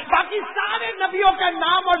آئے گا. باقی سارے نبیوں کا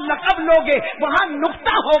نام اور لقب لوگے, وہاں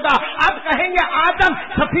نقطہ ہوگا. آپ کہیں گے آدم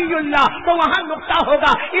صفی اللہ, تو وہاں نقطہ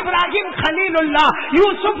ہوگا. ابراہیم خلیل اللہ,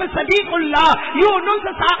 یوسف صدیق اللہ, یونس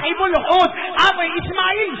صاحب الحوت, آپ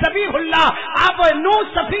اسماعیل ذبیح اللہ, آپ نوح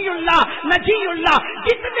صفی اللہ, نجی اللہ,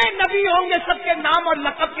 جتنے نبی ہوں گے سب کے نام اور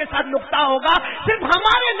لقب کے ساتھ نقطہ ہوگا. صرف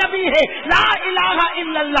ہمارے نبی ہے لا الہ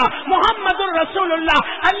الا اللہ محمد الرسول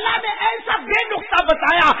اللہ. اللہ نے ایسا بے نقطہ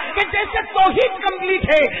بتایا کہ جیسے توحید کمپلیٹ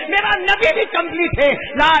ہے, میرا نبی بھی کمپلیٹ ہے.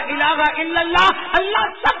 لا الہ الا اللہ, اللہ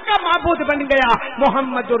سب کا معبود بن گیا.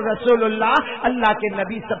 محمد الرسول اللہ, اللہ کے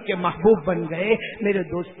نبی سب کے محبوب بن گئے. میرے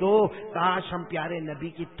دوستو, کاش ہم پیارے نبی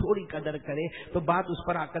کی تھوڑی قدر کریں تو بات اس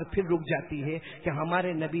پر آ کر پھر رک جاتی ہے کہ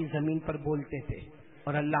ہمارے نبی زمین پر بولتے تھے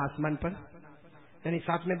اور اللہ آسمان پر, یعنی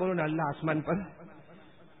ساتھ میں بولو نا, اللہ آسمان پر.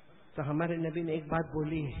 تو ہمارے نبی نے ایک بات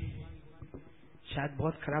بولی, شاید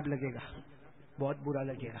بہت خراب لگے گا, بہت برا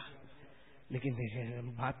لگے گا,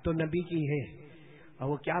 لیکن بات تو نبی کی ہے. اور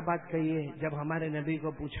وہ کیا بات کہی ہے؟ جب ہمارے نبی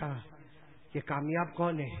کو پوچھا کہ کامیاب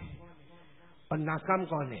کون ہے اور ناکام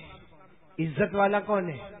کون ہے, عزت والا کون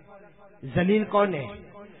ہے, ذلیل کون ہے,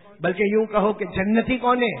 بلکہ یوں کہو کہ جنتی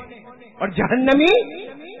کون ہے اور جہنمی,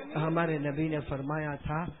 ہمارے نبی نے فرمایا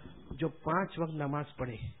تھا جو 5 وقت نماز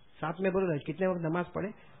پڑھے. ساتھ میں بولو, کتنے وقت نماز پڑھے؟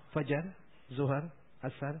 فجر, ظہر,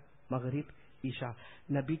 عصر, مغرب, عشاء.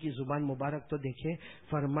 نبی کی زبان مبارک تو دیکھے,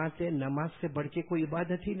 فرماتے نماز سے بڑھ کے کوئی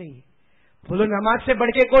عبادت ہی نہیں. بولو, نماز سے بڑھ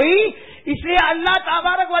کے کوئی. اس لیے اللہ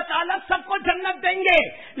تبارک و تعالیٰ سب کو جنت دیں گے,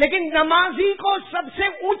 لیکن نمازی کو سب سے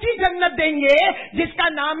اونچی جنت دیں گے جس کا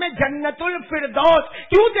نام ہے جنت الفردوس.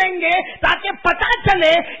 کیوں دیں گے؟ تاکہ پتہ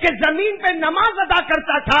چلے کہ زمین پہ نماز ادا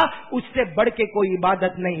کرتا تھا, اس سے بڑھ کے کوئی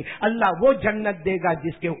عبادت نہیں. اللہ وہ جنت دے گا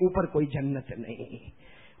جس کے اوپر کوئی جنت نہیں.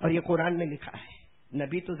 اور یہ قرآن میں لکھا ہے.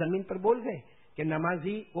 نبی تو زمین پر بول گئے کہ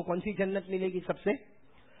نمازی کو کون سی جنت ملے گی؟ سب سے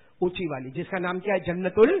اونچی والی, جس کا نام کیا ہے؟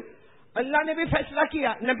 جنت اللہ نے بھی فیصلہ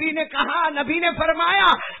کیا، نبی نے کہا، نبی نے فرمایا،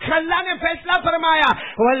 اللہ نے فیصلہ فرمایا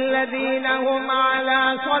والذین هم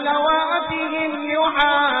علی صلواتهم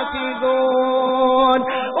یحافظون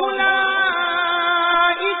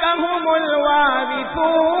اولئک هم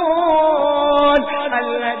الوارثون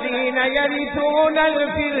الذین یرثون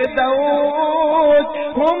الفردوس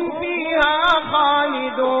هم فیہا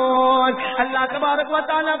خالدون۔ اللہ تبارک و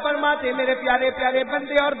تعالیٰ فرماتے میرے پیارے پیارے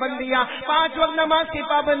بندے اور بندیاں 5 وقت نماز کی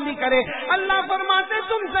پابندی کرے۔ اللہ فرماتے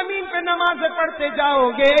تم زمین پہ نماز پڑھتے جاؤ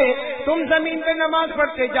گے، تم زمین پہ نماز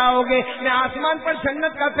پڑھتے جاؤ گے، میں آسمان پر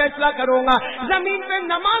جنت کا فیصلہ کروں گا۔ زمین پہ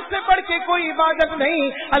نماز سے بڑھ کے کوئی عبادت نہیں،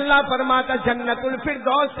 اللہ فرماتا جنت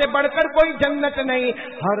الفردوس سے بڑھ کر کوئی جنت نہیں۔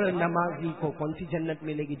 ہر نمازی کو کون سی جنت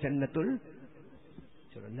ملے گی؟ جنت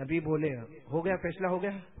چلو نبی بولے ہو گیا فیصلہ، ہو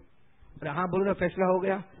گیا، ہاں بول رہا فیصلہ ہو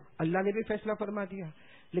گیا، اللہ نے بھی فیصلہ فرما دیا۔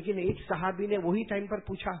 لیکن ایک صحابی نے وہی ٹائم پر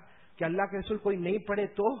پوچھا کہ اللہ کے رسول کوئی نہیں پڑھے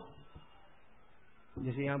تو،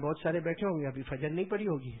 جیسے یہاں بہت سارے بیٹھے ہوں گے ابھی فجر نہیں پڑھی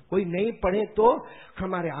ہوگی، کوئی نہیں پڑھے تو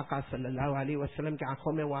ہمارے آقا صلی اللہ علیہ وسلم کی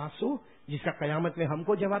آنکھوں میں وہ آنسو جس کا قیامت میں ہم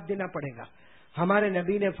کو جواب دینا پڑے گا۔ ہمارے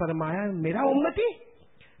نبی نے فرمایا میرا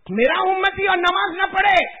امتی اور نماز نہ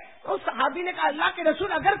پڑھے، تو صحابی نے کہا اللہ کے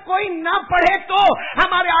رسول اگر کوئی نہ پڑھے تو؟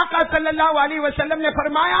 ہمارے آقا صلی اللہ علیہ وسلم نے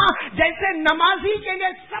فرمایا جیسے نمازی کے لیے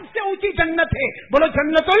سب سے اونچی جنت ہے، بولو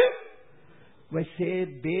جنت ویسے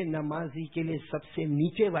بے نمازی کے لیے سب سے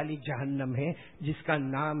نیچے والی جہنم ہے جس کا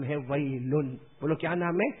نام ہے ویلن۔ بولو کیا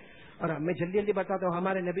نام ہے؟ اور میں جلدی جلدی بتاتا ہوں،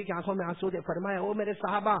 ہمارے نبی کی آنکھوں میں آنسو دے فرمایا او میرے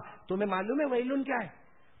صحابہ تمہیں معلوم ہے ویلن کیا ہے؟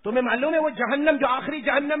 تمہیں معلوم ہے وہ جہنم جو آخری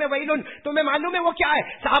جہنم ہے ویلن، تمہیں معلوم ہے وہ کیا ہے؟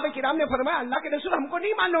 صحابہ کرام نے فرمایا اللہ کے رسول ہم کو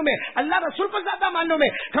نہیں معلوم ہے، اللہ رسول کو زیادہ معلوم ہے۔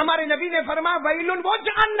 ہمارے نبی نے فرمایا ویلن وہ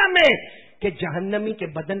جہنم ہے کہ جہنمی کے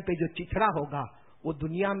بدن پہ جو چتھڑا ہوگا وہ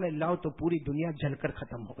دنیا میں لاؤ تو پوری دنیا جل کر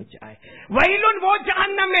ختم ہو جائے۔ ویلن وہ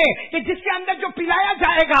جہنم ہے کہ جس کے اندر جو پلایا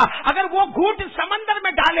جائے گا اگر وہ گھونٹ سمندر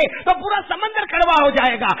میں ڈالے تو پورا سمندر کڑوا ہو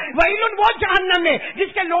جائے گا۔ ویلن وہ جہنم ہے جس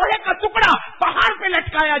کے لوہے کا ٹکڑا پہاڑ پہ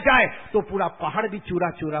لٹکایا جائے تو پورا پہاڑ بھی چورا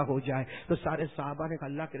چورا ہو جائے۔ تو سارے صحابہ نے کہا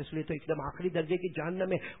اللہ کے رسول تو ایک دم آخری درجے کی جہنم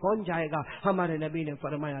میں کون جائے گا؟ ہمارے نبی نے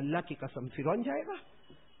فرمایا اللہ کی قسم فرعون جائے گا،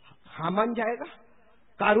 حامان جائے گا،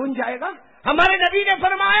 قارون جائے گا۔ ہمارے نبی نے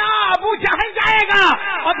فرمایا ابو جہل جائے گا،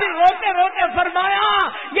 اور پھر روتے روتے فرمایا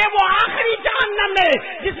یہ وہ آخری جہنم ہے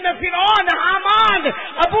جس میں فرعون، حامان،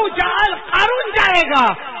 ابو جہل، قارون جائے گا۔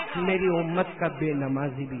 میری امت کا بے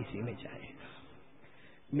نمازی بھی اسی میں جائے گا،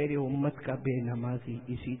 میری امت کا بے نمازی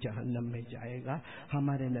اسی جہنم میں جائے گا۔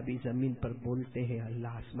 ہمارے نبی زمین پر بولتے ہیں،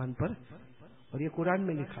 اللہ آسمان پر، اور یہ قرآن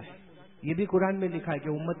میں لکھا ہے، یہ بھی قرآن میں لکھا ہے کہ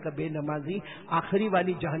امت کا بے نمازی آخری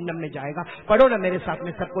والی جہنم میں جائے گا۔ پڑھو نا میرے ساتھ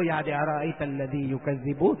میں، سب کو یاد ہے ارأیت الذی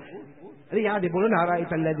یکذب، ارے یاد ہے بولو نا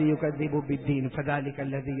ارأیت الذی یکذب بالدین فذلک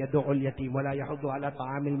الذی یدعو الیتیم ولا یحض علی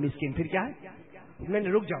طعام المسکین۔ پھر کیا ہے؟ میں نے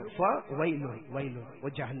رک جاؤ، فویل وہ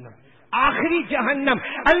جہنم آخری جہنم۔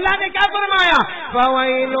 اللہ نے کیا فرمایا؟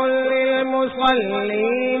 فویل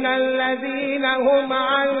للمصلین الذین هم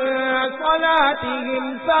عن صلاتهم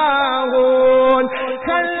ساہون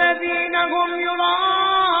الذین هم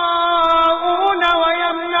یراؤون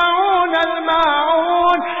ویمنعون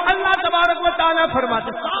الماعون۔ اللہ تبارک و تعالیٰ فرماتے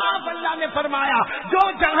صاف اللہ نے فرمایا جو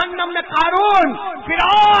جہنم میں قارون،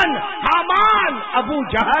 فرعون، حامان، ابو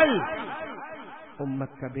جہل،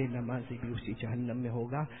 امت کا بے نمازی بھی اسی جہنم میں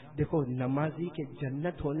ہوگا۔ دیکھو نمازی کے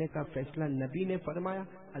جنت ہونے کا فیصلہ نبی نے فرمایا،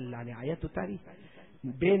 اللہ نے آیت اتاری۔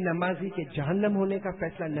 بے نمازی کے جہنم ہونے کا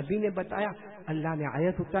فیصلہ نبی نے بتایا، اللہ نے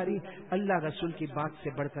آیت اتاری۔ اللہ رسول کی بات سے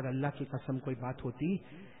بڑھ کر اللہ کی قسم کوئی بات ہوتی؟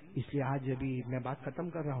 اس لیے آج ابھی میں بات ختم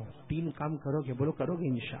کر رہا ہوں، 3 کام کرو گے، بولو کرو گے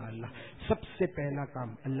انشاءاللہ۔ سب سے پہلا کام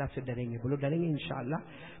اللہ سے ڈریں گے، بولو ڈریں گے انشاءاللہ۔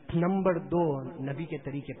 نمبر 2 نبی کے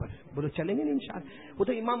طریقے پر بولو چلیں گے انشاءاللہ۔ وہ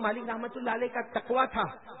تو امام مالک رحمۃ اللہ علیہ کا تقویٰ تھا۔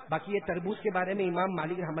 باقی یہ تربوز کے بارے میں امام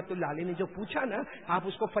مالک رحمۃ اللہ علیہ نے جو پوچھا نا، آپ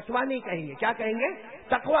اس کو فتویٰ نہیں کہیں گے، کیا کہیں گے؟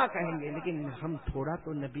 تقویٰ کہیں گے۔ لیکن ہم تھوڑا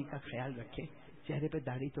تو نبی کا خیال رکھیں، چہرے پہ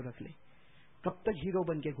داڑھی تو رکھ لیں۔ کب تک ہیرو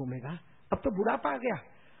بن کے گھومے گا؟ اب تو بڑھاپا آ گیا،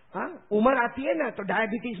 ہاں عمر آتی ہے نا تو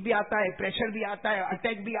ڈائبٹیز بھی آتا ہے، پریشر بھی آتا ہے،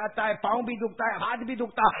 اٹیک بھی آتا ہے، پاؤں بھی دکھتا ہے، ہاتھ بھی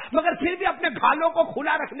دکھتا، مگر پھر بھی اپنے گھالوں کو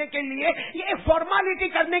کھلا رکھنے کے لیے یہ فارمالٹی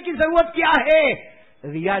کرنے کی ضرورت کیا ہے؟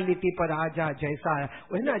 ریالٹی پر آ جا جیسا ہے۔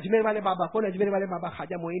 وہ نا اجمیر والے بابا، کون اجمیر والے بابا؟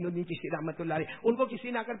 خواجہ معین الدین چشتی رحمۃ اللہ علیہ۔ ان کو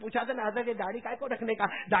کسی نے آ کر پوچھا تھا نا حضرت داڑھی کا کو رکھنے کا،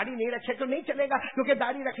 داڑھی نہیں رکھے تو نہیں چلے گا کیونکہ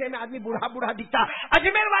داڑھی رکھنے میں آدمی بوڑھا بوڑھا دکھتا۔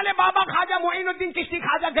 اجمیر والے بابا خواجہ معین الدین چشتی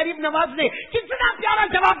خواجہ غریب نواز نے کتنا پیارا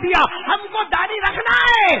جواب دیا، ہم کو داڑھی رکھنا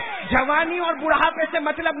ہے، جوانی اور بڑھاپے سے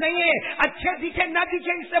مطلب نہیں ہے، اچھے دکھے نہ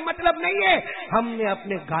دکھے اس سے مطلب نہیں ہے، ہم نے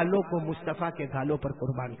اپنے گالوں کو مصطفیٰ کے گالوں پر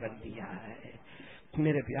قربان کر دیا ہے۔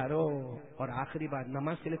 میرے پیارو، اور آخری بات،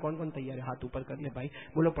 نماز کے لیے کون کون تیار ہے؟ ہاتھ اوپر کر لے بھائی،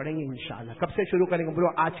 بولو پڑھیں گے انشاءاللہ۔ کب سے شروع کریں گے؟ بولو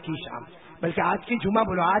آج کی شام، بلکہ آج کی جمعہ،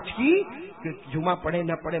 بولو آج کی جمعہ، پڑھے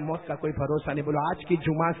نہ پڑھے موت کا کوئی بھروسہ نہیں، بولو آج کی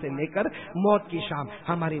جمعہ سے لے کر موت کی شام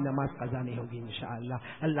ہماری نماز قضا نہیں ہوگی انشاءاللہ۔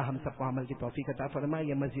 اللہ ہم سب کو عمل کی توفیق عطا فرمائے۔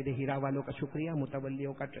 یہ مسجد ہیرا والوں کا شکریہ،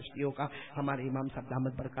 متولیوں کا، ٹرسٹیوں کا، ہمارے امام صاحب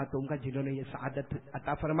دامت برکاتہم کا، جنہوں نے یہ سعادت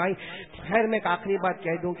عطا فرمائی۔ خیر، میں ایک آخری بات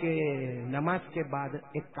کہہ دوں کہ نماز کے بعد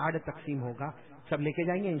ایک کارڈ تقسیم ہوگا، سب لے کے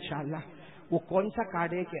جائیں گے انشاءاللہ۔ وہ کون سا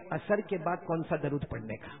کارڈ ہے کہ عصر کے بعد کون سا درود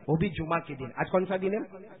پڑھنے کا، وہ بھی جمعہ کے دن۔ آج کون سا دن ہے؟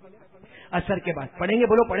 عصر کے بعد پڑھیں گے،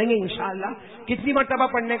 بولو پڑھیں گے انشاءاللہ۔ کتنی مرتبہ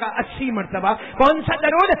پڑھنے کا؟ 80 مرتبہ۔ کون سا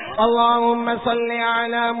درود؟ اللہم صلی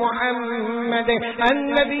علی محمد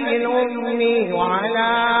النبی الامی وعلی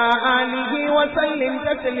آلہ وسلم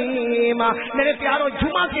تسلیما۔ میرے پیارو،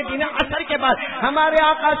 جمعہ کے دن عصر کے بعد ہمارے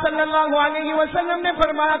آقا صلی اللہ علیہ وسلم نے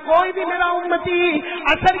فرمایا، کوئی بھی میرا امتی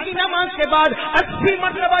عصر کی نماز کے بعد 80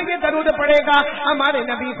 مرتبہ یہ درود پڑھے گا، ہمارے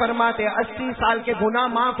نبی فرماتے 80 سال کے گناہ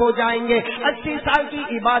معاف ہو جائیں گے، 80 سال کی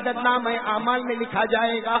عبادت نامہ اعمال میں لکھا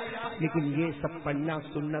جائے گا۔ لیکن یہ سب پڑھنا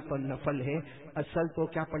سنت اور نفل ہے، اصل تو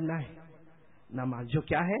کیا پڑھنا ہے؟ نماز، جو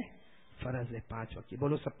کیا ہے؟ فرض ہے 5 وقت کی۔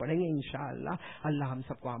 بولو سب پڑھیں گے انشاءاللہ۔ اللہ ہم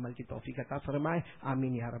سب کو عمل کی توفیق عطا فرمائے،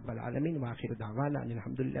 آمین یا رب العالمین۔ وآخر دعوانا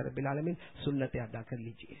الحمدللہ رب العالمین۔ سنت ادا کر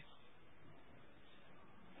لیجئے۔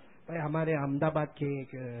 ہمارے احمد آباد کے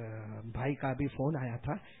ایک بھائی کا بھی فون آیا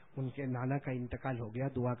تھا، ان کے نانا کا انتقال ہو گیا،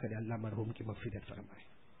 دعا کرے اللہ مرحوم کی مغفرت فرمائے۔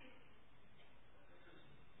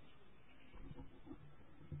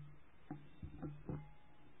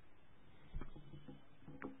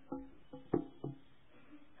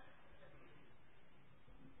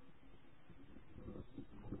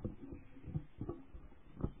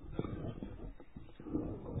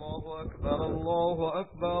 اللہ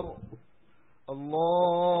اکبر،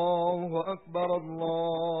 اللہ اکبر،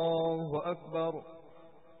 اللہ اکبر،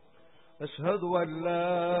 اشہد ان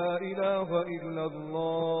لا الہ الا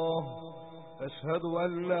اللہ، اشہد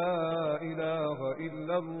ان لا الہ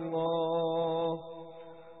الا اللہ،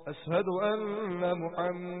 اشہد ان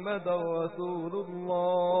محمد رسول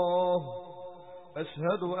اللہ،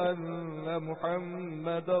 اشہد ان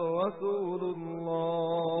محمد رسول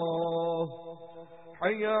اللہ،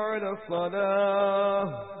 حي على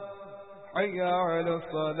الصلاة، حي على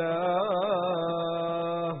الصلاة،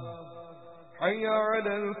 حي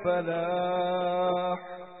على الفلاح،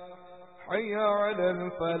 حي على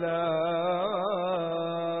الفلاح،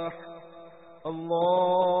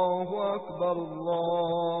 الله أكبر،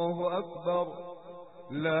 الله أكبر،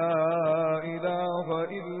 لا إله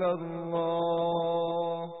إلا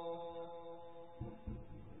الله۔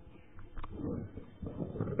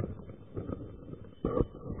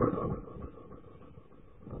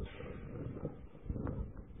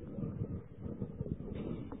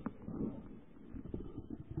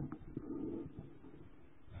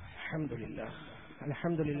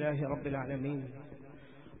 الحمد لله رب العالمين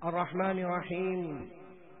الرحمن الرحيم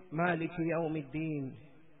مالك يوم الدين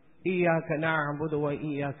إياك نعبد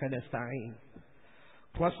وإياك نستعين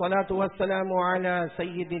والصلاة والسلام على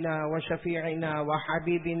سيدنا وشفيعنا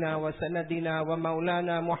وحبيبنا وسندنا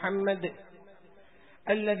ومولانا محمد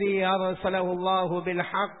الذي أرسله الله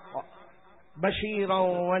بالحق بشيرا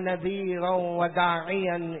ونذيرا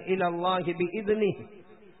وداعيا إلى الله بإذنه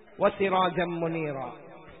وسراجا منيرا،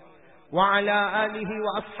 وعلى آله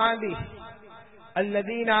وأصحابه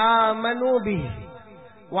الذين آمنوا به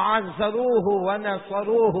وعزروه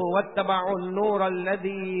ونصروه واتبعوا النور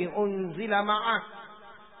الذي أنزل معه،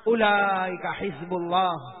 أولئك حزب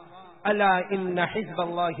الله، ألا إن حزب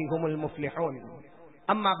الله هم المفلحون۔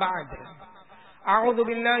 أما بعد، أعوذ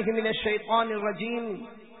بالله من الشيطان الرجيم،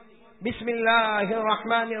 بسم الله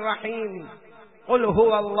الرحمن الرحيم، قل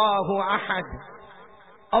هو الله أحد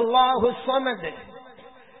الله الصمد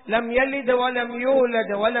لم يلد ولم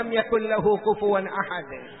يولد ولم يكن له كفوا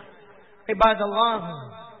أحد۔ عباد الله،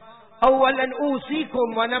 أولا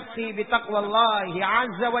أوصيكم ونفسي بتقوى الله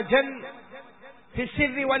عز وجل في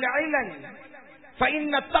السر والعلن،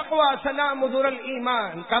 فإن التقوى سلام ذر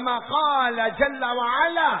الإيمان، كما قال جل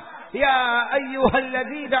وعلا: يا أيها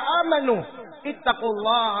الذين آمنوا اتقوا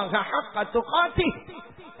الله حق تقاته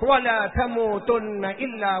ولا تموتن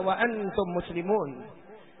إلا وأنتم مسلمون۔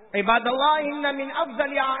 عباد الله، إن من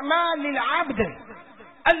أفضل أعمال العبد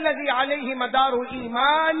الذي عليه مدار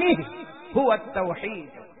إيمانه هو التوحيد۔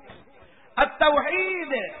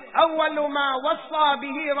 التوحيد أول ما وصى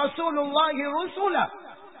به رسول الله رسله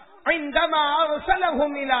عندما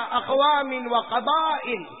أرسلهم إلى أقوام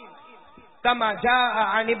وقبائل، كما جاء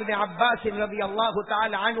عن ابن عباس رضي الله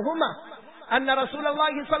تعالى عنهما أن رسول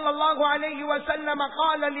الله صلى الله عليه وسلم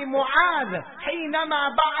قال لمعاذ حينما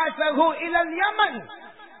بعثه إلى اليمن: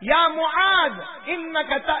 يا معاذ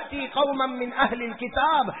إنك تأتي قوما من أهل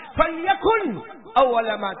الكتاب فليكن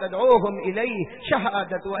أول ما تدعوهم إليه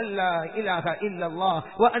شهادة أن لا إله إلا الله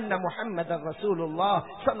وأن محمد رسول الله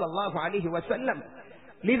صلى الله عليه وسلم.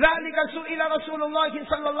 لذلك سئل رسول الله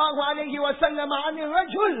صلى الله عليه وسلم عن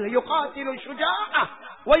الرجل يقاتل شجاعة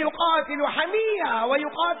ويقاتل حمية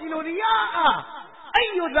ويقاتل رياء،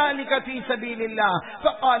 أي ذلك في سبيل الله؟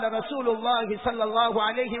 فقال رسول الله صلى الله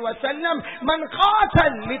عليه وسلم: من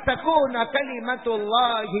قاتل لتكون كلمة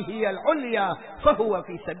الله هي العليا فهو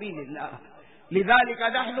في سبيل الله. لذلك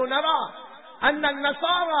نحن نرى أن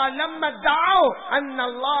النصارى لما ادعوا أن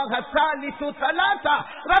الله ثالث ثلاثة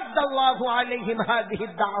رد الله عليهم هذه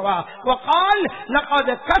الدعوة وقال: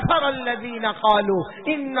 لقد كفر الذين قالوا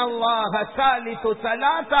إن الله ثالث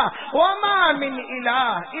ثلاثة وما من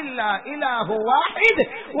إله إلا إله واحد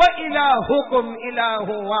وإلهكم إله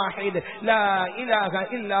واحد لا إله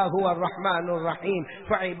إلا هو الرحمن الرحيم.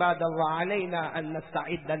 فعباد الله، علينا أن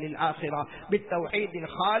نستعد للآخرة بالتوحيد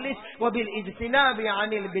الخالص وبالاجتناب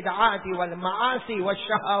عن البدعات والمعاصي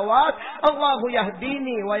والشهوات. الله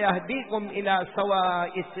يهديني ويهديكم إلى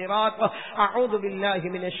سواء الصراط. أعوذ بالله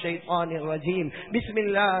من الشيطان الرجيم. بسم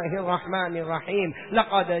الله الرحمن الرحيم.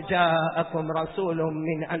 لقد جاءكم رسول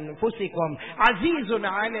من أنفسكم عزيز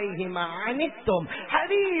عليه ما عنتم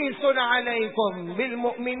حريص عليكم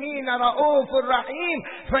بالمؤمنين رؤوف رحيم.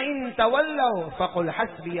 فإن تولوا فقل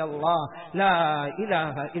حسبي الله لا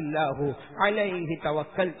إله إلا هو عليه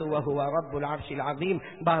توكلت وهو رب العرش العظيم.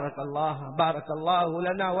 بارك الله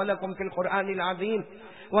لنا ولكم في القرآن العظيم،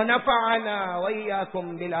 ونفعنا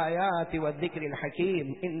وإياكم بالآيات والذكر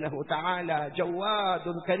الحكيم. إنه تعالى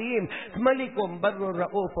جواد كريم ملك بر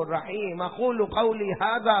رؤوف رحيم. أقول قولي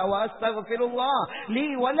هذا وأستغفر الله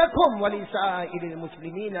لي ولكم ولسائر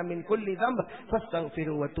المسلمين من كل ذنب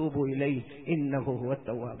فاستغفروا وتوبوا إليه إنه هو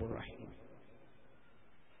التواب الرحيم.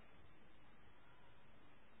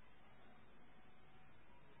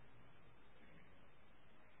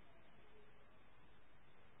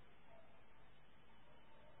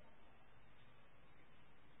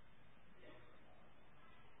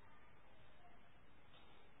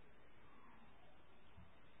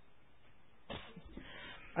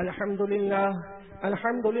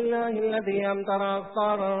 الحمد لله الذي أمطر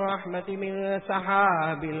أقطار الرحمة من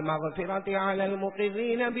سحاب المغفرة على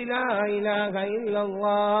المقرين بلا إله إلا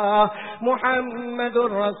الله محمد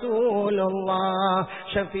رسول الله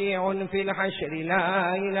شفيع في الحشر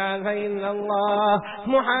لا إله إلا الله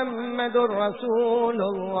محمد رسول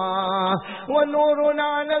الله ونور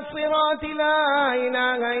على الصراط لا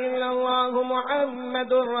إله إلا الله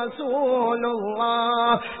محمد رسول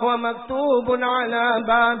الله ومكتوب على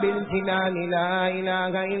باب الجنان لا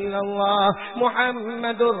إله إلا الله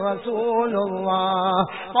محمد رسول الله.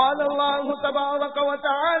 قال الله تبارك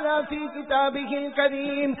وتعالى في كتابه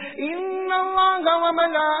الكريم: إن الله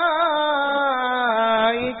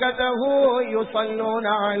وملائكته يصلون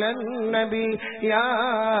على النبي يا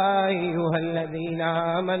أيها الذين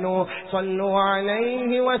آمنوا صلوا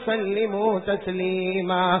عليه وسلموا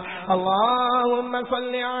تسليما. اللهم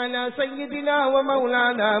صل على سيدنا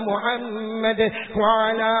ومولانا محمد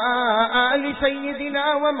وعلى آل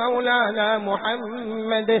سيدنا ومولانا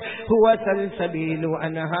محمد هو سلسبيل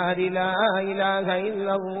أنهار لا إله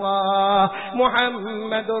إلا الله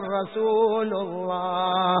محمد رسول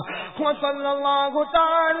الله. وصلى الله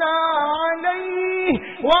تعالى عليه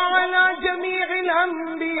وعلى جميع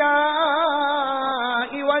الأنبياء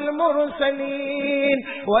والمرسلين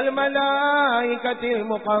والملائكة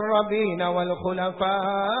المقربين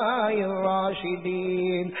والخلفاء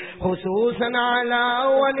الراشدين، خصوصا على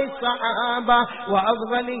أول الصحابة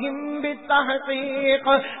وأفضلهم بالتحقيق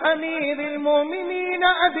أمير المؤمنين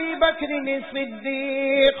أبي بكر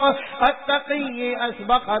الصديق التقي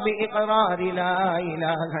أسبق بإقرار لا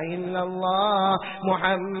إله إلا الله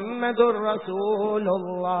محمد رسول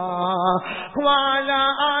الله. وعلى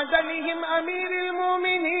أعدلهم أمير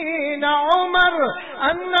المؤمنين عمر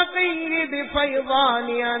النقي بفيضان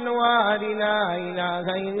أنوار لا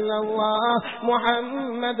إله إلا الله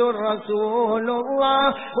محمد رسول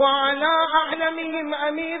الله. وعلى أعلمهم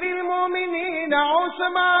أمير المؤمنين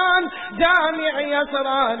عثمان جامع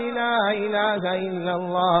أسرار لا إله إلا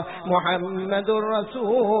الله محمد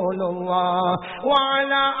رسول الله.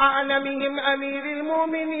 وعلى أعلمهم أمير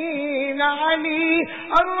المؤمنين علي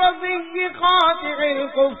الرضي قاطع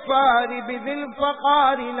الكفار بذي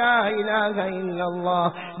الفقار لا إله إلا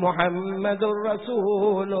الله محمد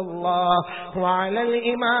رسول الله. وعلى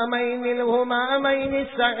الإمامين الهمامين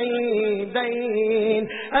السعيدين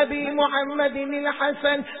أبي محمد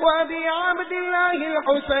الحسن وأبي عبد الله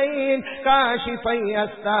الحسين كاشفي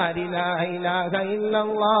أستار لا إله إلا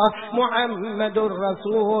الله محمد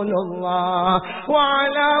رسول الله.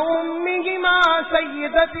 وعلى أمهما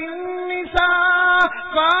سيدة النساء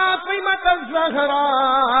فاطمة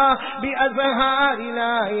الزهراء بأزهار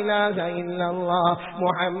لا إله إلا الله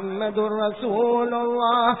محمد رسول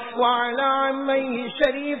الله. وعلى عميه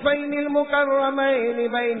الشريفين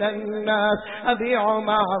المكرمين بين الناس أبي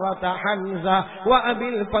عمارة حمزة وأبي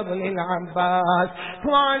الفضل العباس.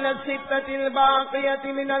 وعلى الستة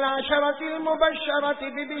الباقية من العشرة المبشرة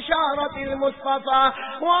ببشارة المصطفى.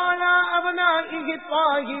 وعلى أبنائه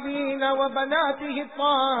الطاهرين وبناته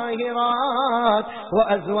الطاهرات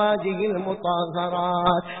وأزواجه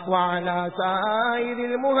المطهرات. وعلى سائر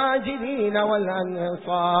المهاجرين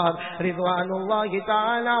والأنصار رضوان الله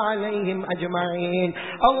تعالى عليهم أجمعين.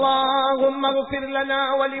 اللهم اغفر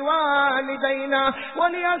لنا ولوالدينا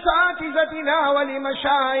ولأساتذتنا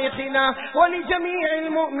ولمشايخنا ولجميع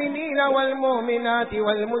المؤمنين والمؤمنات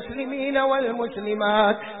والمسلمين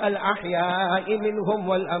والمسلمات الأحياء منهم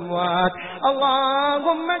والأموات.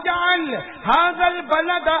 اللهم اجعل هذا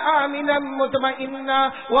البلد آمنا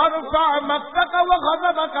مطمئنا وارفع مقتك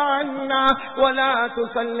وغضبك عنا ولا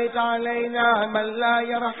تسلط علينا من لا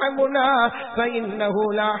يرحمنا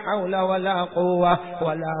فإنه لا حول ولا قوة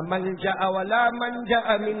ولا ملجأ ولا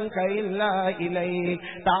منجأ منك إلا إليك.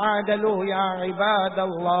 تعادلوا يا عباد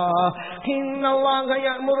الله. إن الله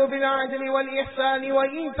يأمر بالعدل والإحسان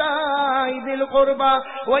وإيتاء ذي القربى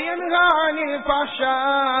وينهى عن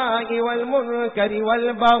الفحشاء والمنكر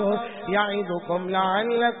والبغي يعظكم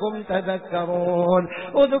لعلكم تذكرون.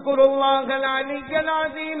 اذكروا الله العلي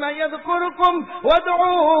العظيم يذكركم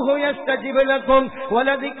وادعوه يستجب لكم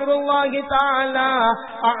ولذكر الله تعالى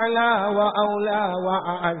أعلى وأولى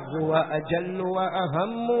وأعز وأجل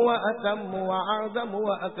وأهم وأتم وأعظم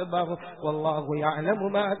وأكبر والله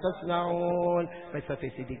يعلم ما تصنعون. پیسہ سے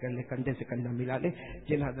سیدھی کر لے, کندھے سے کندھا ملا لے.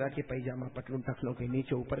 جن حضرات کے پیجامہ پتلون ٹخنوں کے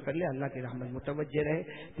نیچے اوپر کر لے. اللہ کی رحمت متوجہ رہے,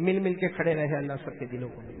 مل مل کے کھڑے رہے. اللہ سب کے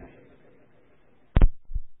دلوں کو ملائے.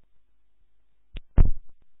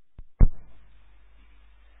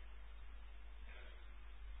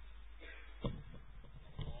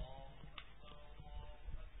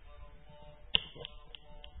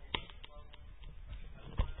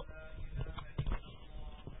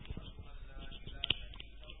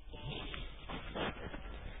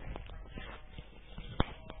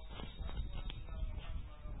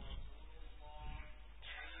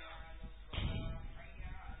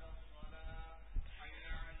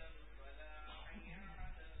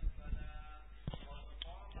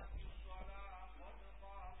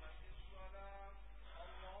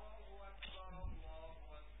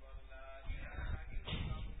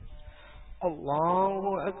 اللہ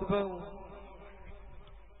اکبر.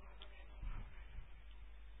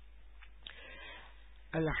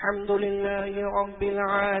 الحمد لله رب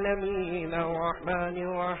العالمين الرحمن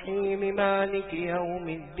الرحيم مالك يوم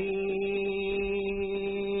الدين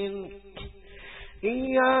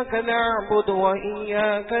إياك نعبد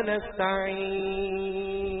وإياك نستعين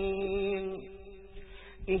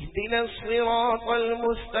اهدنا الصراط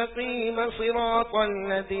المستقيم صراط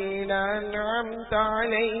الذين أنعمت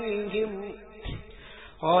عليهم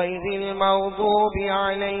غير المغضوب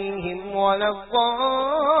عليهم ولا الضالين.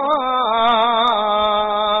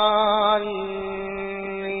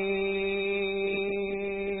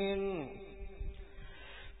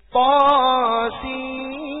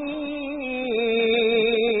 طاسين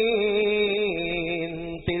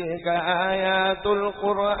تلك آيات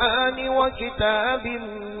القرآن وكتاب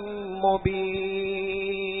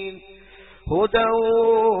مبين هدى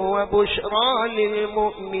وبشرى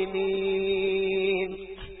للمؤمنين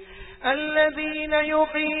الذين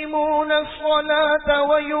يقيمون الصلاة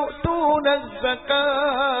ويؤتون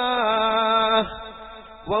الزكاة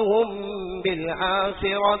وهم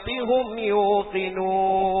بالآخرة هم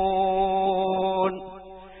يوقنون.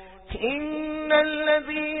 إن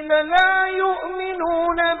الذين لا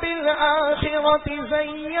يؤمنون بالآخرة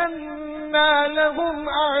زينا لهم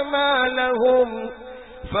أعمالهم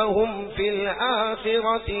فهم في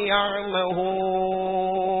الآخرة يعمهون.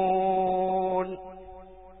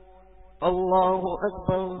 الله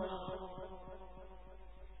أكبر.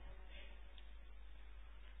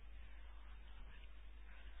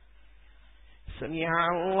 سمع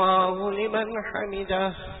الله لمن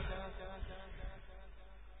حمده.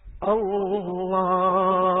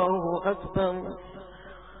 الله أكبر.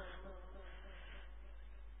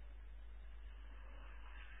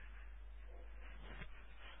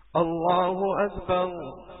 الله أكبر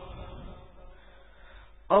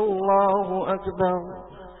الله أكبر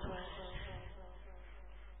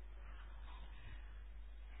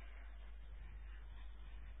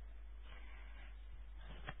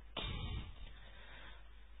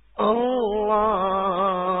الله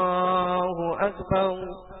أكبر.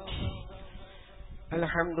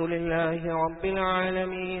 الحمد لله رب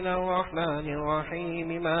العالمين الرحمن الرحيم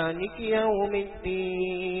مالك يوم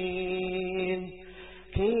الدين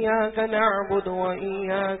إياك نعبد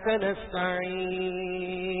وإياك نستعين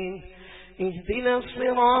اهدنا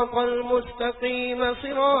الصراط المستقيم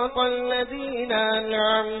صراط الذين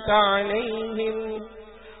أنعمت عليهم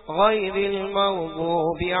غير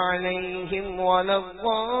المغضوب عليهم ولا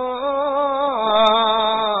الضالين.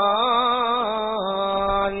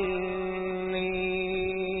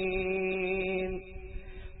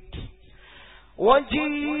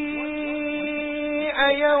 وجيء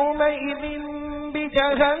يومئذ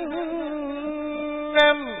بجهنم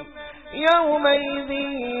يومئذ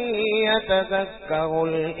يتذكر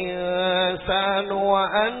الإنسان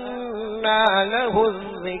وأنى له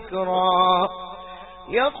الذكرى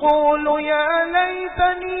يقول يا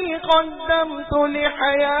ليتني قدمت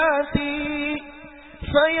لحياتي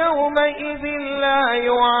فيومئذ لا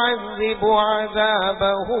يعذب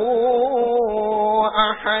عذابه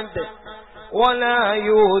أحد ولا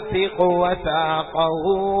يوثق وثاقه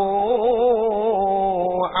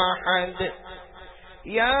أحد.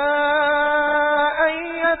 يا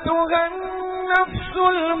أيتها النفس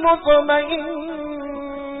المطمئنة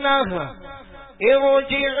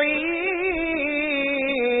ارجعي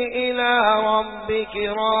إلى ربك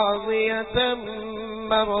راضية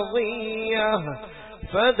مرضية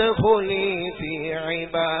فادخلي في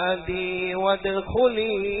عبادي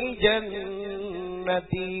وادخلي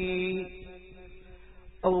جنتي.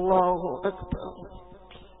 الله أكبر.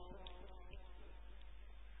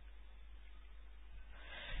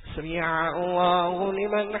 سمع الله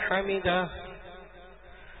لمن حمده.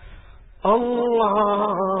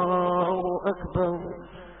 الله أكبر.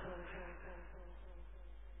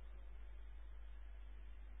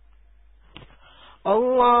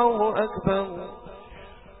 الله أكبر.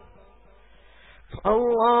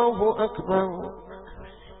 الله أكبر.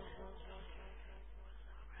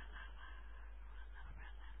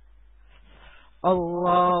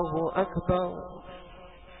 الله أكبر.